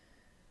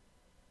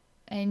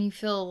 And you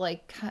feel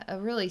like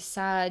really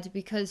sad,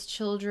 because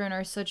children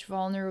are such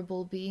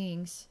vulnerable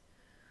beings.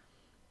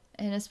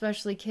 And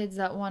especially kids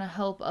that want to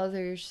help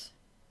others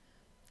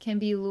can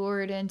be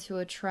lured into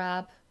a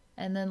trap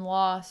and then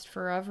lost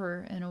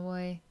forever in a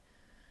way.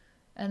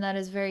 And that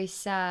is very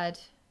sad.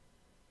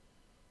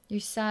 You're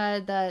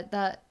sad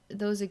that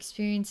those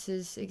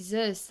experiences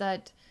exist,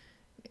 that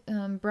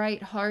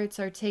bright hearts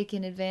are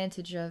taken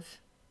advantage of.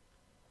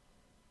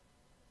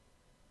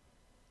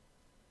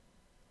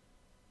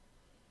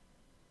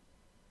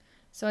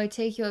 So I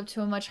take you up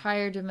to a much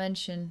higher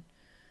dimension,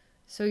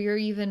 so you're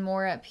even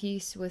more at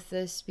peace with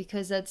this,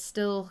 because that's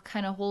still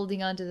kind of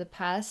holding on to the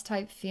past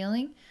type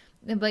feeling.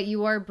 But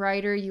you are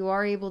brighter, you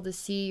are able to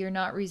see, you're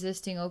not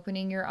resisting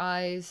opening your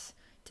eyes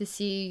to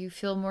see, you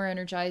feel more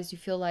energized, you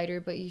feel lighter,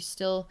 but you're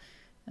still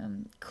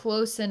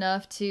close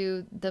enough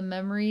to the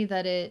memory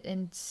that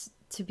and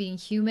to being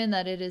human,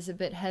 that it is a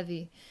bit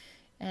heavy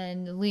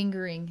and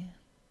lingering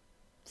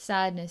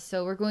sadness.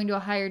 So we're going to a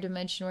higher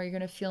dimension where you're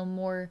going to feel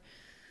more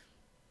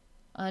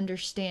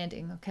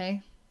understanding,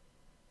 okay?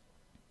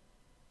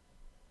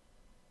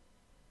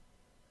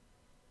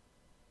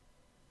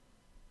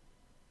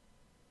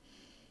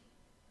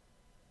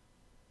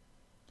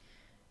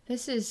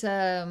 This is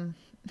an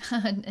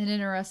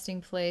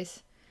interesting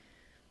place.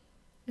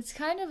 It's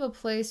kind of a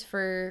place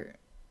for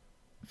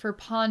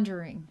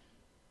pondering.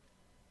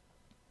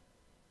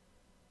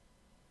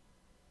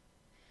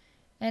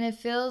 And it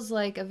feels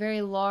like a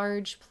very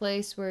large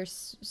place where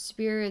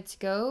spirits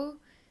go,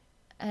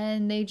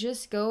 and they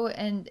just go,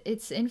 and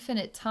it's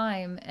infinite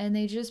time, and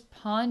they just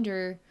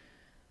ponder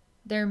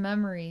their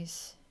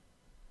memories.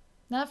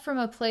 Not from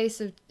a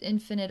place of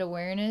infinite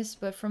awareness,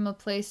 but from a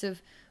place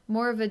of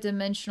more of a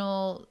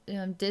dimensional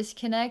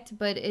disconnect,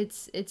 but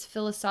it's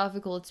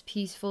philosophical, it's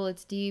peaceful,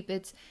 it's deep,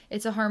 it's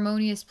a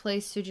harmonious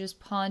place to just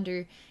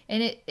ponder.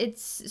 And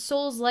it's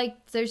souls,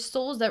 like, there's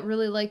souls that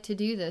really like to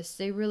do this.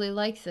 They really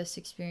like this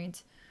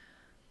experience.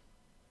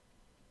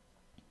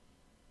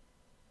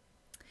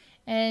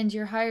 And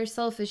your higher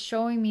self is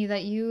showing me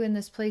that you, in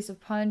this place of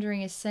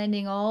pondering, is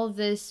sending all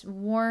this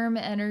warm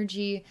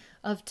energy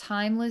of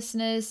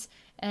timelessness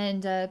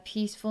and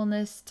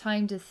peacefulness,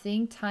 time to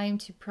think, time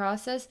to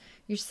process.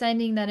 You're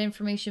sending that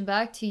information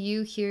back to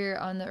you here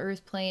on the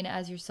earth plane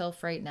as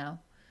yourself right now.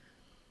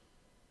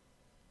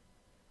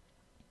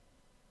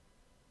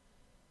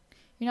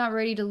 You're not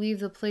ready to leave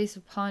the place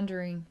of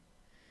pondering,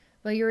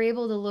 but you're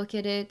able to look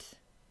at it.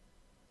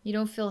 You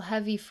don't feel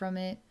heavy from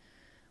it.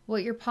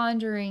 What you're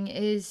pondering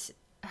is,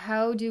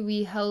 how do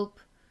we help?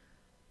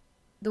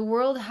 The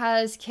world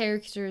has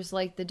characters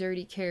like the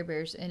dirty Care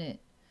Bears in it.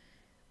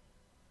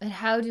 But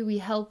how do we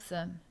help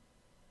them?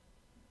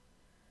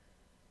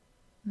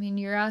 I mean,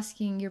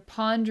 you're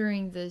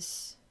pondering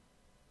this.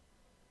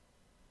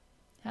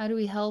 How do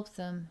we help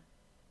them?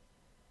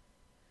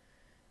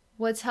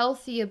 What's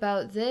healthy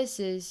about this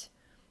is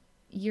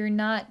you're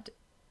not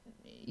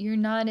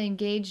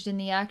engaged in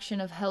the action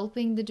of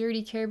helping the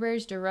dirty Care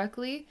Bears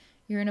directly.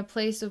 You're in a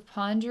place of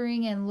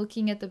pondering and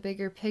looking at the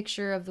bigger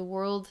picture of the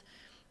world,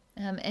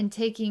 and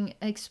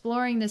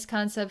exploring this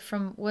concept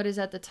from what is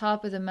at the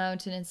top of the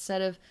mountain,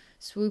 instead of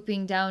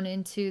swooping down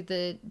into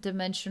the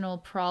dimensional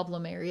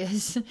problem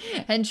areas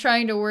and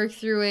trying to work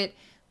through it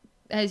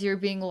as you're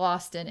being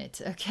lost in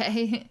it,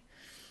 okay?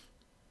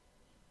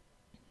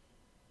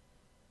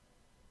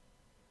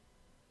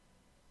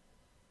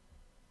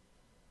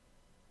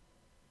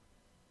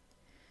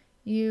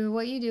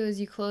 What you do is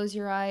you close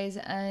your eyes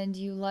and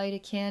you light a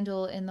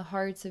candle in the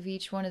hearts of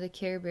each one of the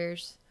Care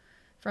Bears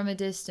from a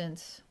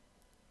distance.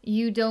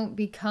 You don't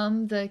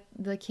become the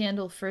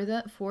candle for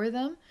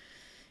them.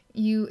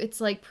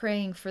 it's like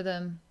praying for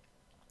them.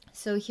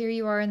 So here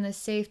you are in this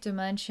safe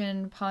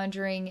dimension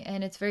pondering,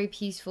 and it's very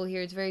peaceful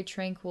here. It's very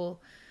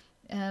tranquil.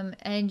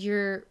 And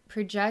you're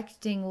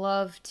projecting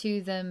love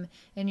to them,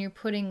 and you're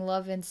putting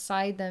love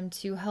inside them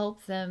to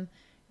help them.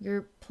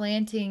 You're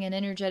planting an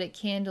energetic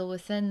candle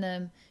within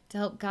them to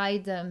help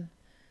guide them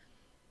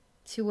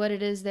to what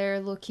it is they're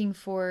looking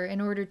for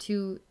in order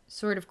to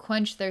sort of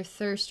quench their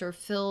thirst or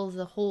fill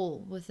the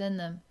hole within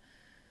them.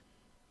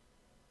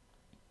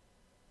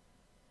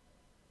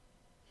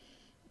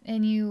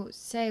 And you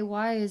say,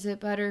 why is it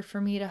better for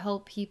me to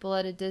help people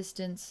at a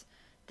distance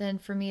than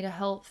for me to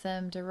help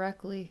them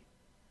directly?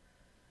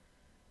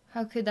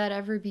 How could that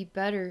ever be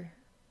better?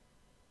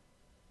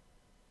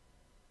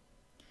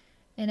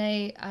 And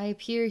I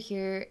appear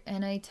here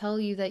and I tell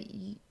you that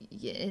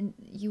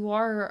you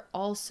are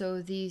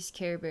also these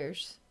Care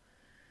Bears.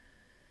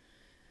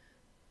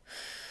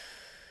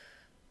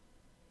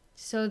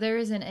 So there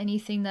isn't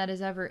anything that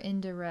is ever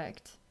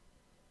indirect.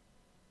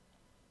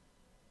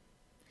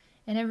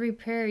 And every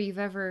prayer you've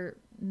ever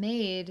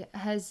made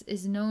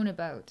is known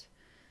about.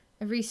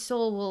 Every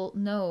soul will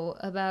know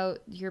about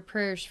your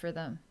prayers for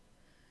them.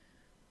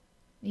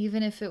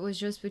 Even if it was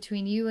just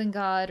between you and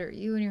God or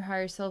you and your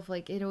higher self,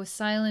 like it was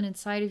silent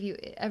inside of you,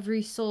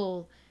 every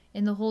soul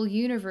in the whole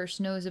universe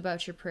knows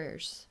about your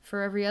prayers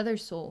for every other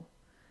soul.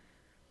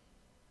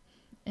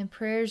 And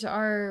prayers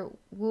are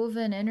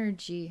woven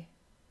energy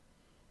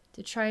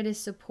to try to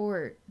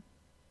support,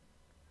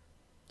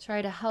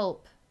 try to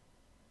help,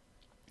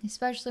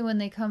 especially when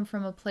they come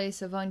from a place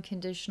of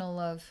unconditional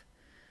love,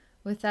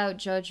 without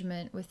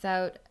judgment,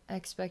 without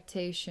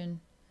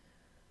expectation,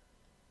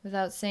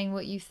 without saying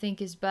what you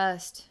think is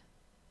best.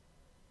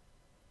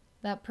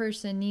 That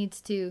person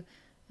needs to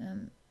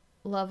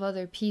love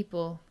other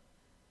people.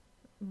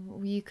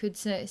 You could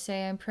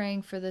say, I'm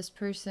praying for this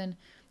person.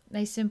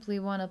 I simply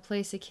want to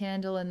place a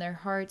candle in their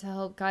heart to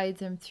help guide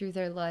them through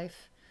their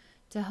life,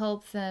 to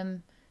help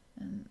them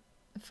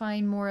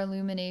find more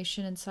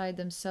illumination inside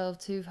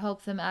themselves, to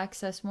help them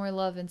access more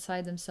love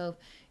inside themselves.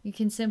 You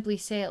can simply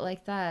say it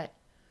like that.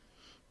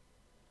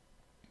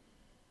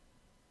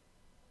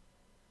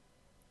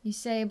 You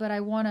say, but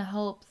I want to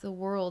help the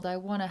world. I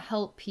want to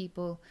help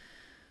people.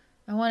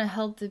 I want to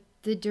help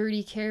the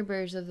dirty Care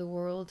Bears of the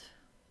world.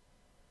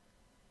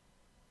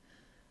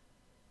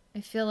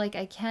 I feel like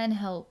I can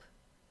help.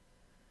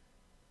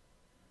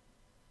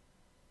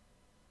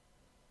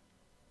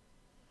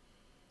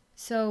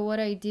 So what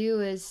I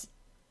do is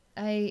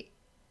this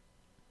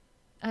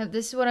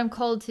is what I'm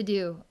called to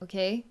do,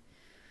 okay?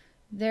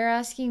 They're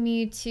asking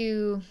me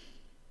to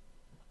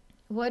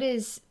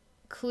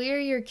clear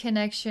your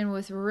connection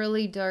with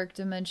really dark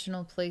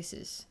dimensional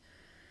places,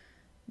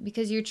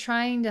 because you're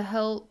trying to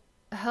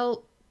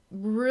help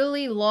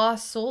really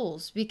lost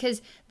souls,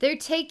 because they're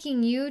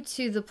taking you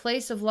to the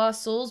place of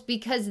lost souls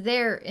because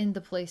they're in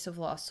the place of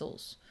lost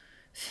souls.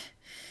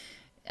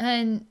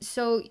 And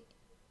so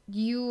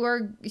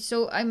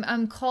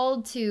I'm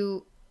called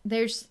to,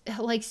 there's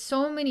like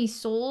so many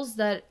souls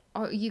that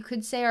you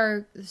could say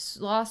are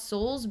lost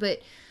souls,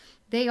 but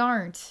they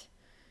aren't.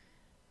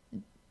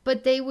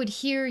 But they would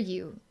hear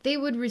you. They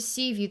would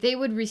receive you. They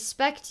would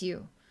respect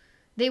you.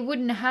 They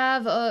wouldn't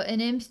have an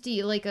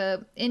empty, like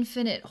a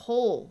infinite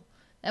hole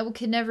that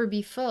could never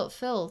be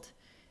filled.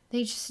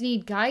 They just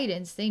need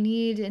guidance. They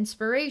need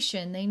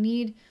inspiration. They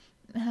need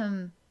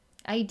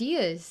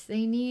ideas.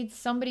 They need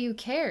somebody who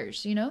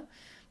cares, you know?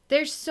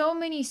 There's so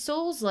many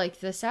souls like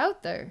this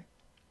out there.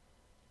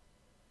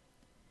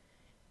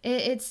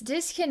 It's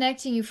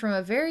disconnecting you from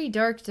a very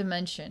dark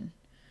dimension.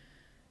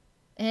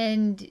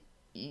 And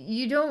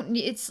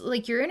it's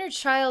like your inner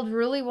child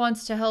really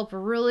wants to help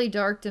really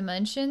dark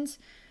dimensions,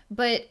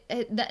 but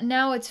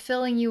now it's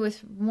filling you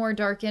with more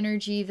dark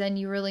energy than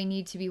you really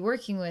need to be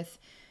working with.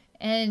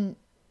 And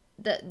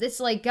it's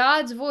like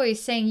God's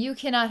voice saying you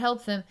cannot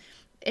help them.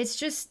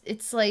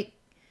 It's like,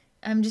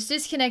 I'm just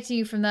disconnecting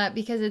you from that,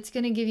 because it's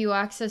going to give you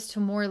access to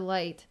more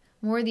light,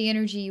 more of the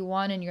energy you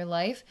want in your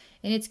life,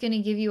 and it's going to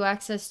give you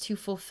access to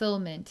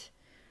fulfillment.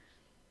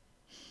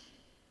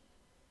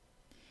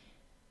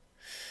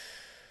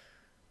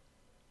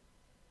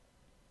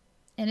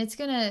 And it's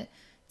gonna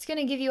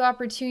give you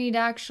opportunity to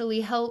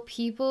actually help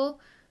people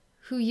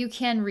who you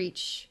can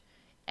reach.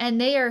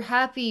 And they are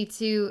happy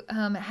to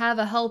have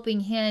a helping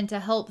hand to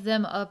help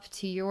them up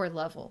to your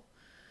level.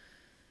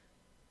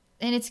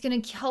 And it's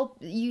going to help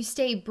you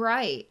stay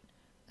bright,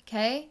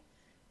 okay?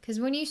 Because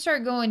when you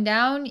start going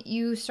down,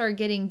 you start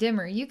getting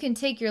dimmer. You can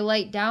take your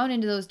light down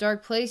into those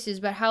dark places,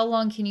 but how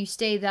long can you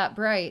stay that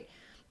bright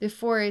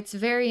before it's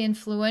very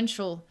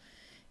influential?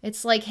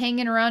 It's like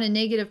hanging around a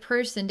negative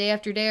person day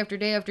after day after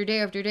day after day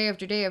after day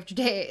after day after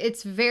day.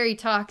 It's very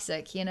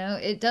toxic, you know?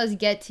 It does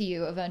get to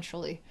you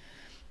eventually.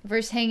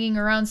 Versus hanging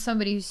around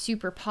somebody who's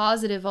super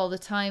positive all the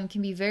time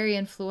can be very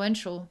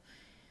influential.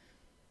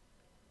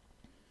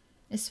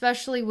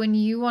 Especially when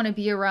you want to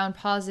be around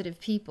positive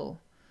people.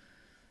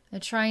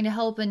 And trying to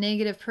help a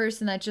negative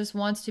person that just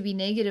wants to be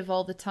negative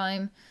all the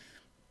time,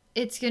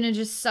 it's going to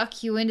just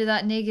suck you into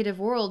that negative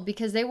world,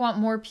 because they want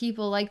more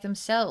people like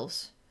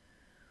themselves.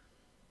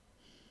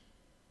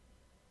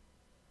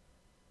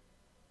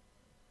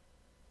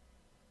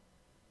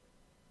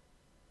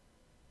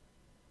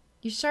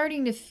 You're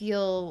starting to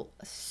feel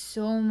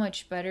so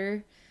much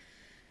better.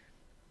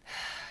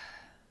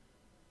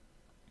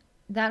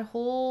 That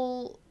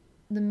whole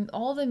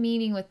all the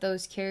meaning with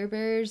those Care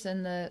Bears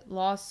and the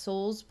lost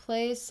souls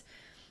place,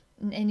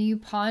 and you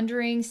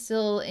pondering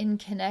still in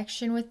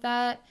connection with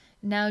that,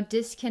 now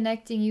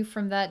disconnecting you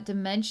from that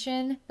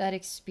dimension, that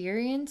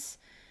experience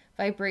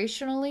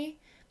vibrationally,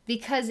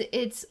 because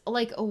it's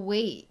like a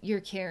weight you're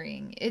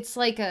carrying. It's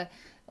like a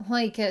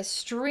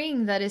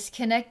string that is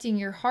connecting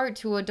your heart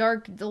to a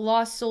dark, the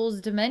lost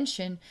souls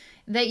dimension,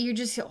 that you're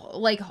just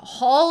like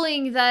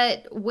hauling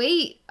that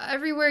weight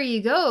everywhere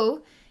you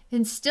go,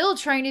 and still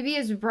trying to be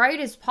as bright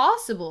as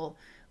possible.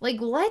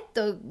 Like, let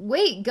the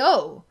weight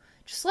go.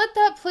 Just let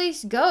that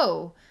place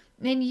go.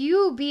 And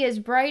you be as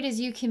bright as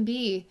you can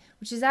be,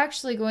 which is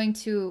actually going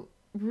to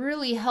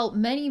really help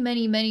many,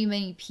 many, many,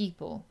 many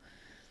people.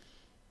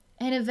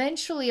 And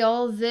eventually,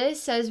 all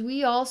this, as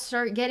we all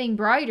start getting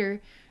brighter,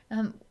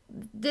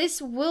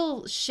 this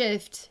will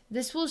shift.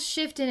 This will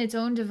shift in its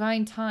own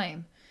divine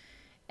time.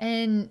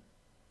 And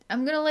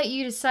I'm going to let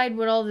you decide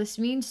what all this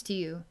means to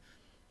you.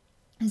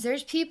 Is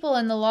there's people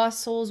in the lost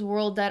souls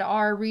world that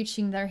are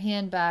reaching their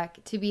hand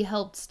back to be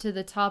helped to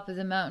the top of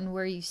the mountain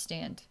where you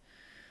stand.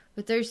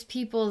 But there's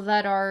people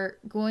that are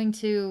going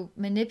to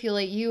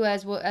manipulate you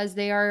as well as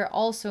they are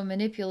also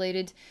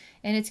manipulated,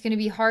 and it's going to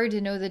be hard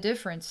to know the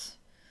difference.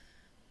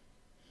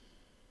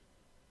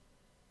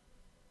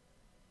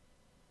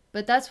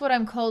 But that's what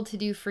I'm called to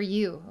do for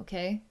you,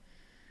 okay?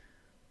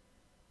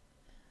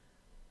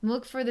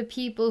 Look for the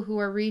people who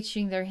are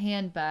reaching their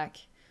hand back.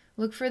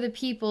 Look for the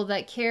people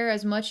that care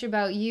as much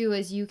about you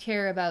as you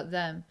care about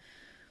them.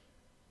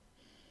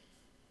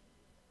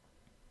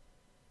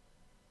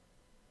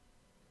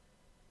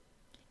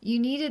 You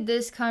needed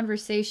this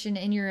conversation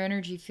in your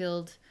energy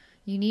field.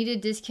 You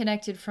needed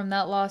disconnected from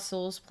that lost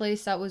souls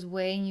place that was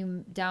weighing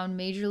you down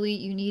majorly.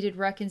 You needed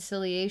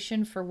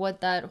reconciliation for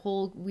what that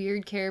whole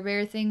weird Care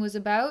Bear thing was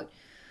about.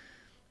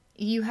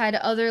 You had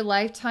other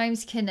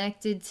lifetimes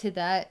connected to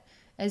that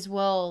as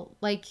well,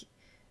 like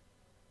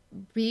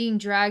being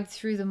dragged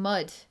through the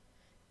mud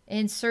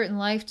in certain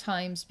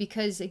lifetimes,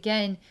 because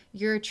again,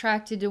 you're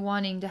attracted to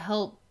wanting to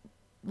help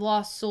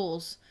lost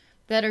souls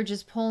that are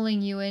just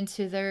pulling you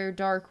into their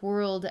dark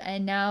world,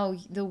 and now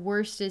the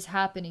worst is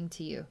happening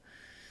to you.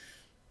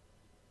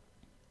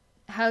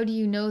 How do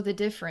you know the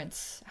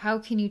difference? How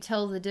can you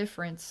tell the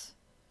difference?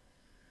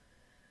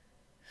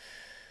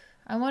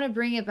 I want to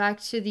bring it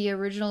back to the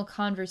original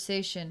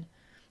conversation.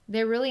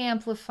 They're really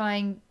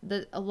amplifying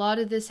that a lot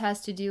of this has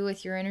to do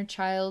with your inner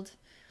child.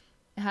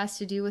 It has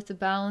to do with the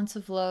balance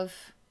of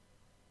love.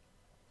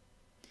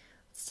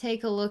 Let's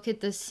take a look at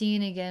the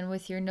scene again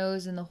with your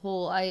nose in the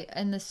hole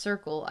and the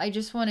circle. I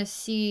just want to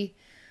see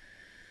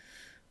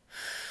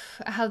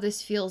how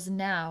this feels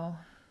now.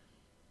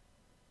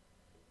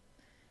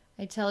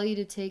 I tell you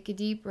to take a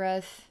deep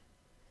breath,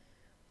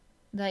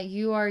 that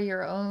you are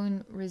your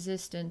own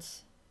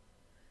resistance.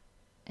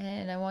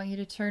 And I want you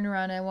to turn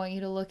around. I want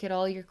you to look at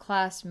all your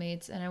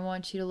classmates, and I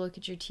want you to look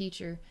at your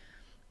teacher.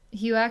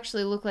 You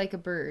actually look like a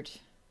bird.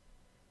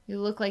 You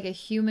look like a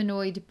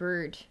humanoid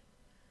bird.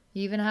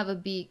 You even have a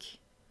beak.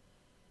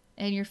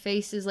 And your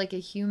face is like a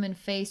human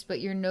face,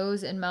 but your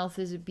nose and mouth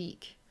is a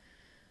beak.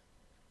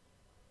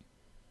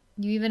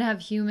 You even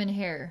have human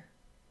hair.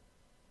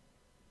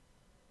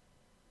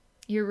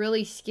 You're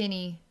really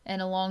skinny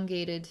and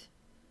elongated.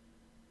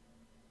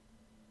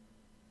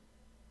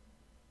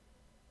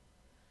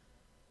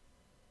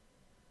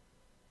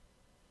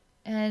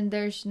 And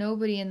there's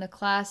nobody in the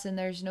class, and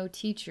there's no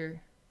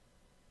teacher.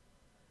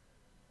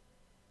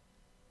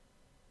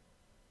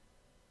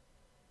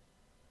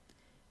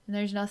 And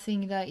there's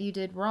nothing that you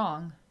did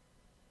wrong.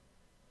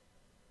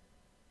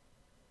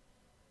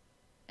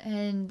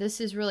 And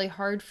this is really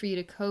hard for you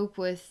to cope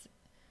with,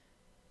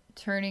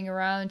 turning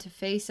around to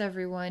face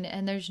everyone,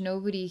 and there's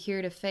nobody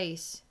here to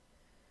face.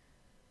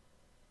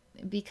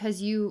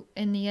 Because you,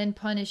 in the end,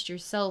 punished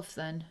yourself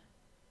then.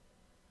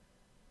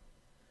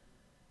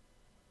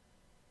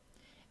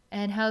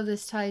 And how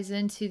this ties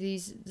into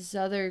this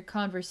other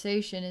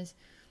conversation is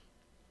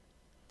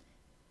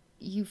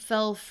you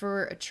fell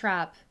for a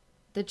trap.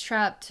 The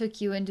trap took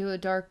you into a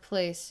dark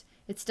place.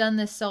 It's done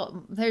this,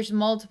 so there's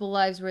multiple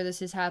lives where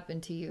this has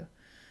happened to you.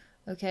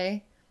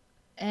 Okay?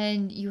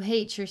 And you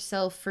hate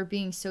yourself for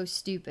being so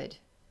stupid.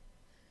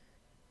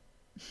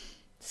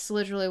 It's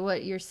literally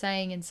what you're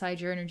saying inside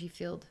your energy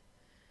field.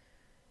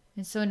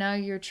 And so now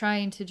you're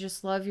trying to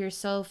just love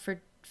yourself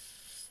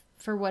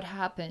for what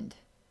happened.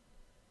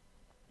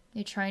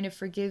 You're trying to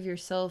forgive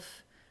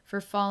yourself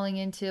for falling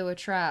into a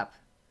trap.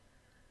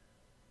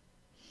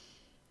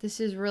 This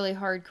is really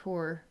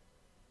hardcore.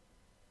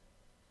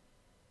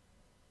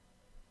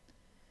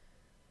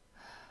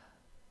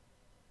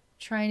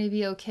 Trying to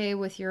be okay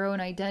with your own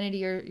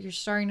identity, or you're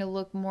starting to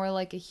look more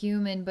like a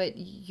human, but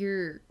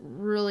you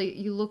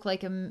look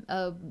like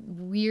a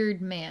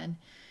weird man,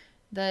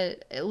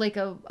 that like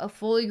a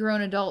fully grown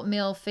adult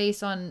male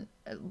face on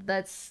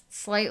that's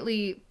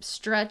slightly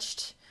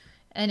stretched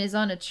and is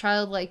on a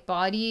childlike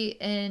body,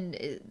 and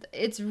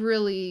it's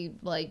really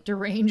like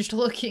deranged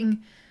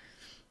looking.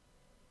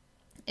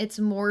 It's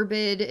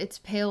morbid, it's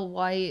pale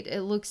white,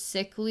 it looks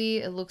sickly,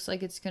 it looks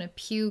like it's gonna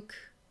puke.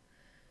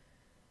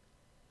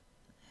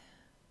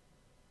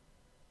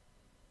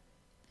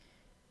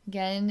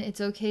 Again,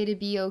 it's okay to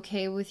be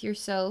okay with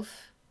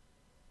yourself.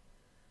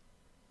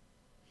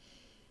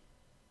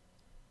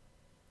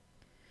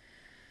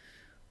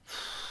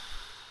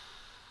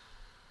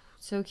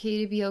 It's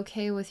okay to be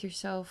okay with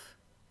yourself.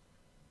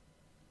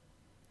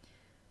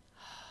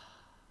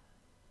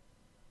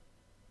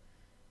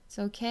 It's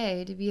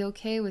okay to be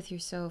okay with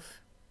yourself.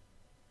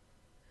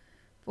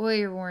 Boy,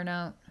 you're worn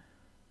out.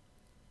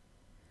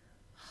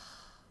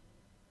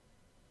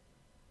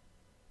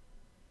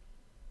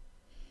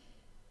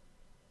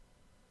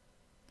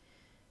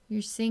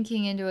 You're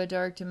sinking into a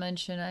dark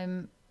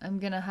dimension. I'm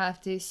gonna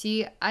have to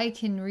see. I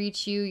can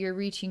reach you. You're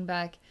reaching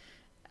back.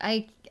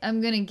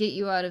 I'm gonna get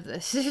you out of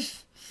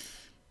this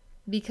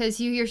because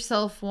you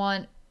yourself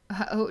want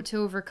to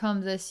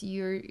overcome this.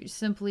 You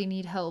simply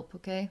need help.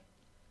 Okay.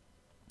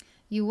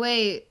 You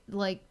weigh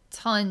like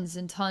tons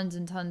and tons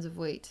and tons of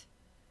weight.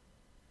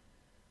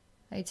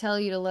 I tell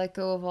you to let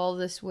go of all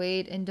this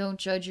weight and don't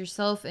judge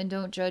yourself and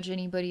don't judge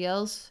anybody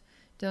else.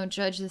 Don't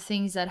judge the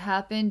things that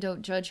happened.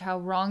 Don't judge how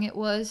wrong it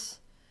was.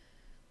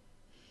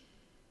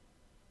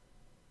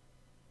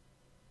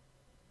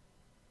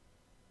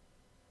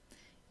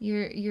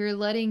 You're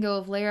letting go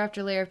of layer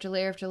after layer after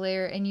layer after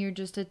layer, and you're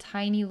just a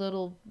tiny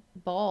little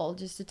ball,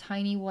 just a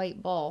tiny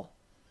white ball.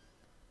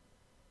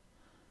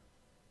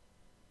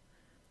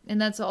 And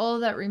that's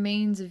all that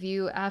remains of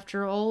you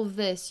after all of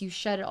this. You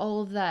shed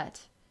all of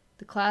that.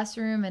 The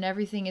classroom and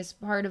everything is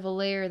part of a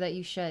layer that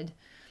you shed.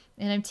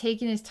 And I'm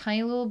taking this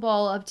tiny little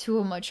ball up to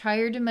a much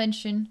higher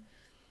dimension.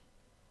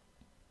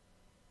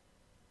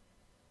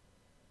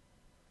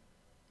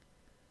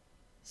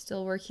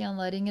 Still working on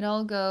letting it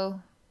all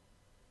go.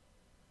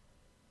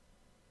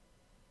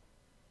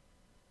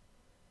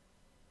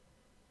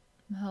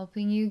 I'm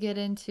helping you get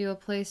into a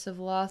place of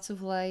lots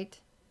of light.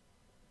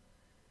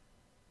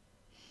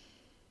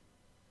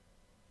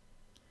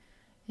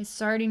 It's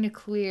starting to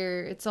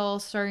clear. It's all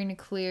starting to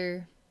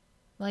clear.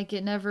 Like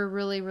it never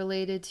really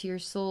related to your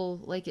soul.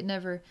 Like it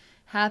never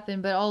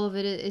happened. But all of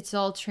it, it's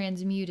all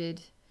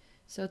transmuted.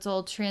 So it's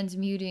all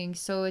transmuting.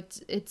 So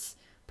it's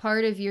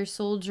part of your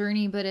soul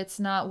journey, but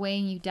it's not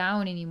weighing you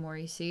down anymore,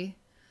 you see?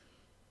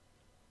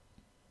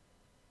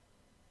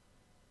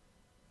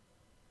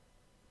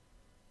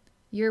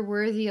 You're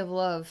worthy of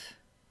love.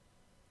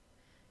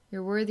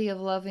 You're worthy of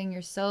loving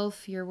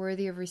yourself. You're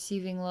worthy of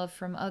receiving love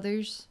from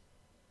others.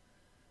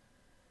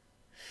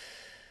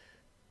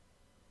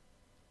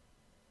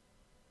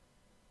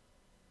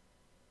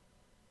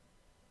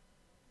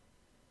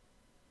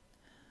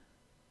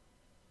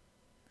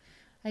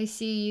 I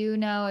see you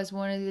now as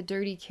one of the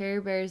dirty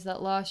Care Bears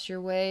that lost your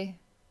way.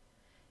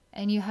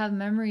 And you have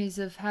memories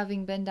of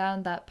having been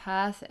down that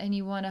path, and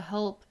you want to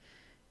help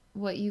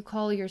what you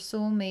call your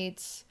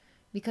soulmates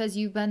because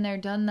you've been there,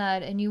 done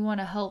that, and you want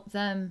to help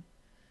them.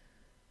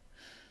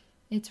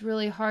 It's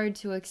really hard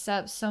to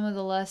accept some of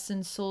the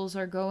lessons souls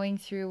are going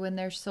through when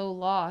they're so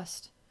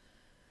lost.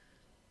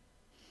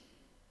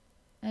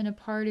 And a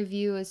part of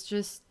you is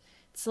just,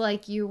 it's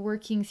like you're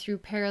working through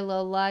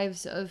parallel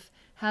lives of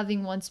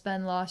having once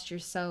been lost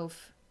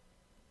yourself.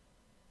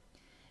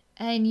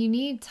 And you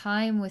need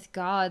time with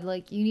God.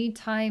 Like you need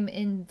time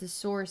in the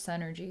source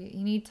energy.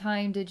 You need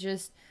time to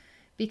just,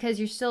 because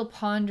you're still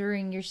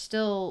pondering, you're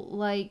still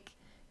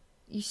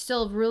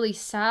really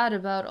sad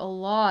about a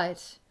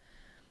lot.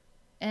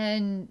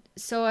 And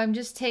so I'm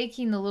just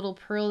taking the little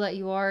pearl that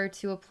you are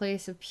to a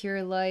place of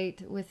pure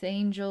light with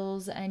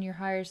angels and your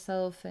higher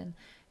self and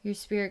your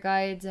spirit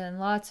guides and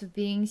lots of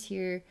beings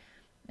here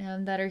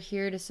that are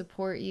here to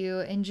support you.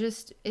 And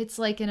just, it's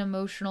like an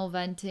emotional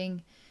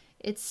venting.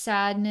 It's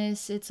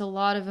sadness. It's a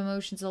lot of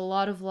emotions, a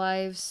lot of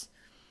lives,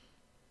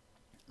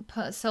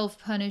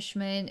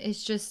 self-punishment.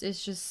 It's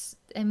just,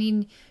 I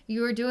mean,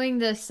 you were doing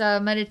this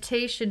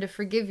meditation to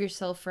forgive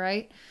yourself,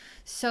 right?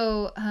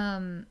 So,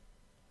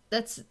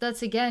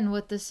 that's again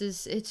what this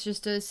is. It's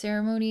just a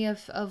ceremony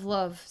of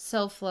love,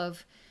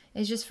 self-love.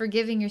 It's just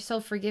forgiving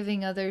yourself,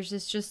 forgiving others.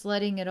 It's just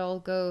letting it all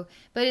go.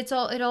 But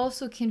it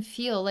also can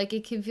feel like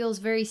it can feel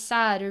very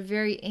sad or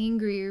very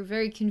angry or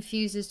very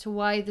confused as to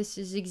why this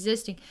is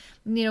existing.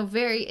 You know,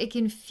 it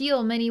can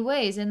feel many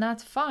ways, and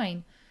that's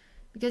fine.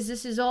 Because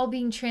this is all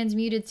being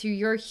transmuted through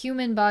your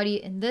human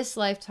body in this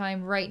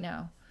lifetime right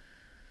now.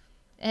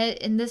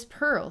 In this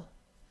pearl,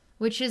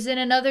 which is in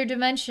another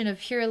dimension of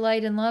pure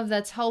light and love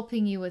that's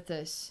helping you with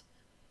this.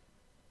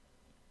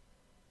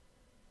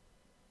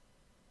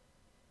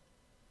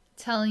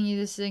 Telling you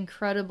this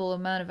incredible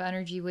amount of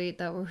energy weight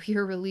that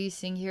you're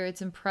releasing here.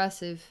 It's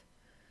impressive.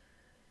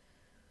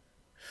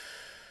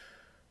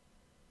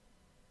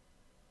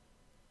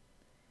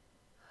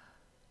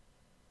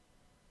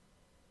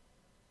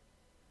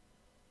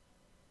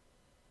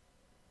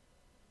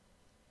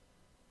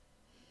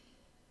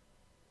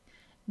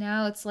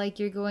 Now it's like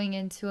you're going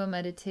into a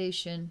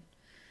meditation.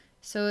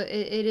 So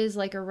it is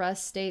like a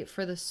rest state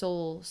for the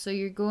soul. So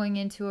you're going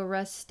into a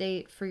rest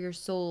state for your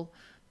soul,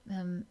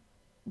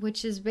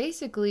 which is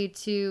basically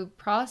to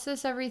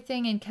process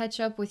everything and catch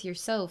up with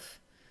yourself.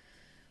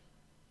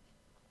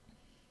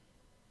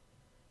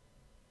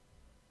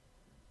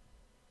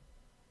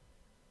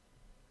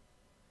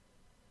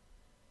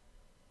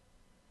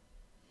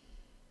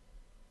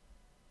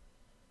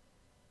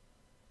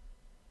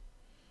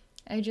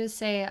 I just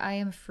say, I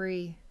am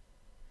free.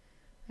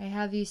 I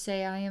have you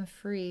say, I am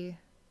free.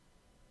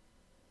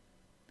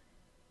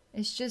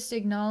 It's just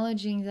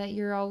acknowledging that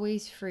you're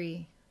always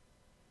free.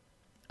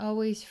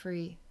 Always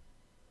free.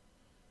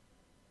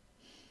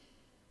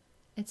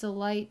 It's a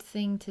light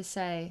thing to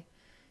say.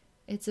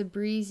 It's a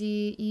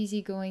breezy,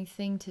 easygoing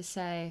thing to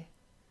say.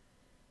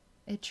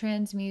 It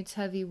transmutes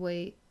heavy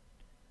weight.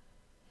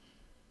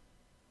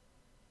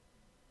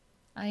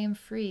 I am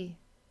free.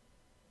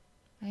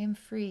 I am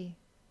free.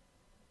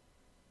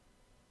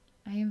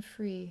 I am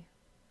free.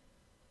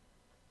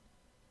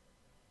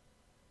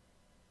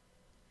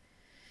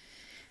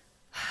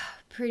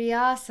 Pretty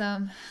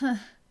awesome.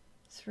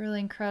 It's really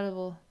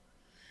incredible.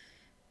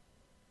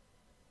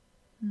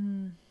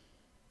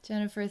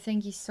 Jennifer,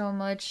 thank you so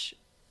much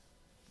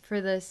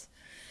for this.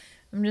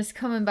 I'm just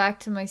coming back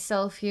to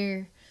myself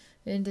here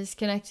and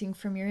disconnecting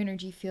from your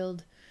energy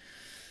field.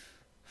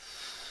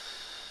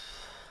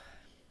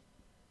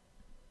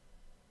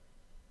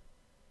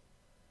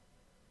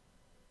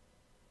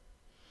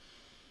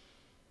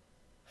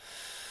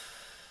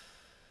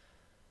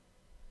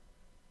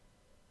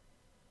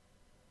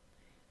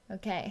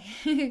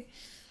 Okay.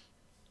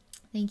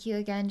 Thank you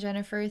again,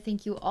 Jennifer.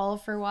 Thank you all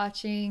for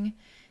watching.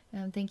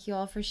 Thank you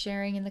all for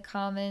sharing in the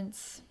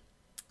comments.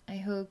 I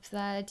hope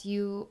that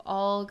you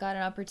all got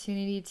an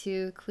opportunity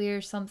to clear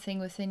something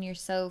within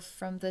yourself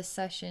from this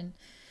session.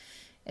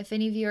 If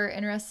any of you are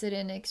interested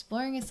in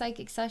exploring a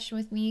psychic session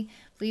with me,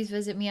 please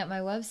visit me at my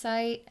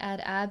website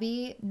at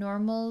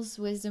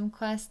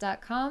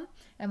abbeynormalswisdomquest.com.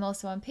 I'm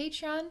also on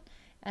Patreon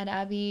at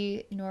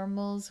Abbey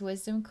Normal's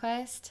Wisdom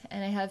Quest,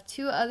 and I have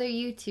 2 other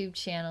YouTube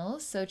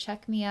channels, so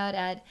check me out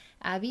at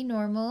Abbey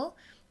Normal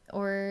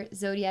or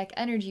Zodiac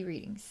Energy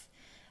Readings.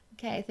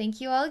 Okay,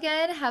 thank you all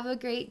again. Have a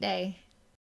great day.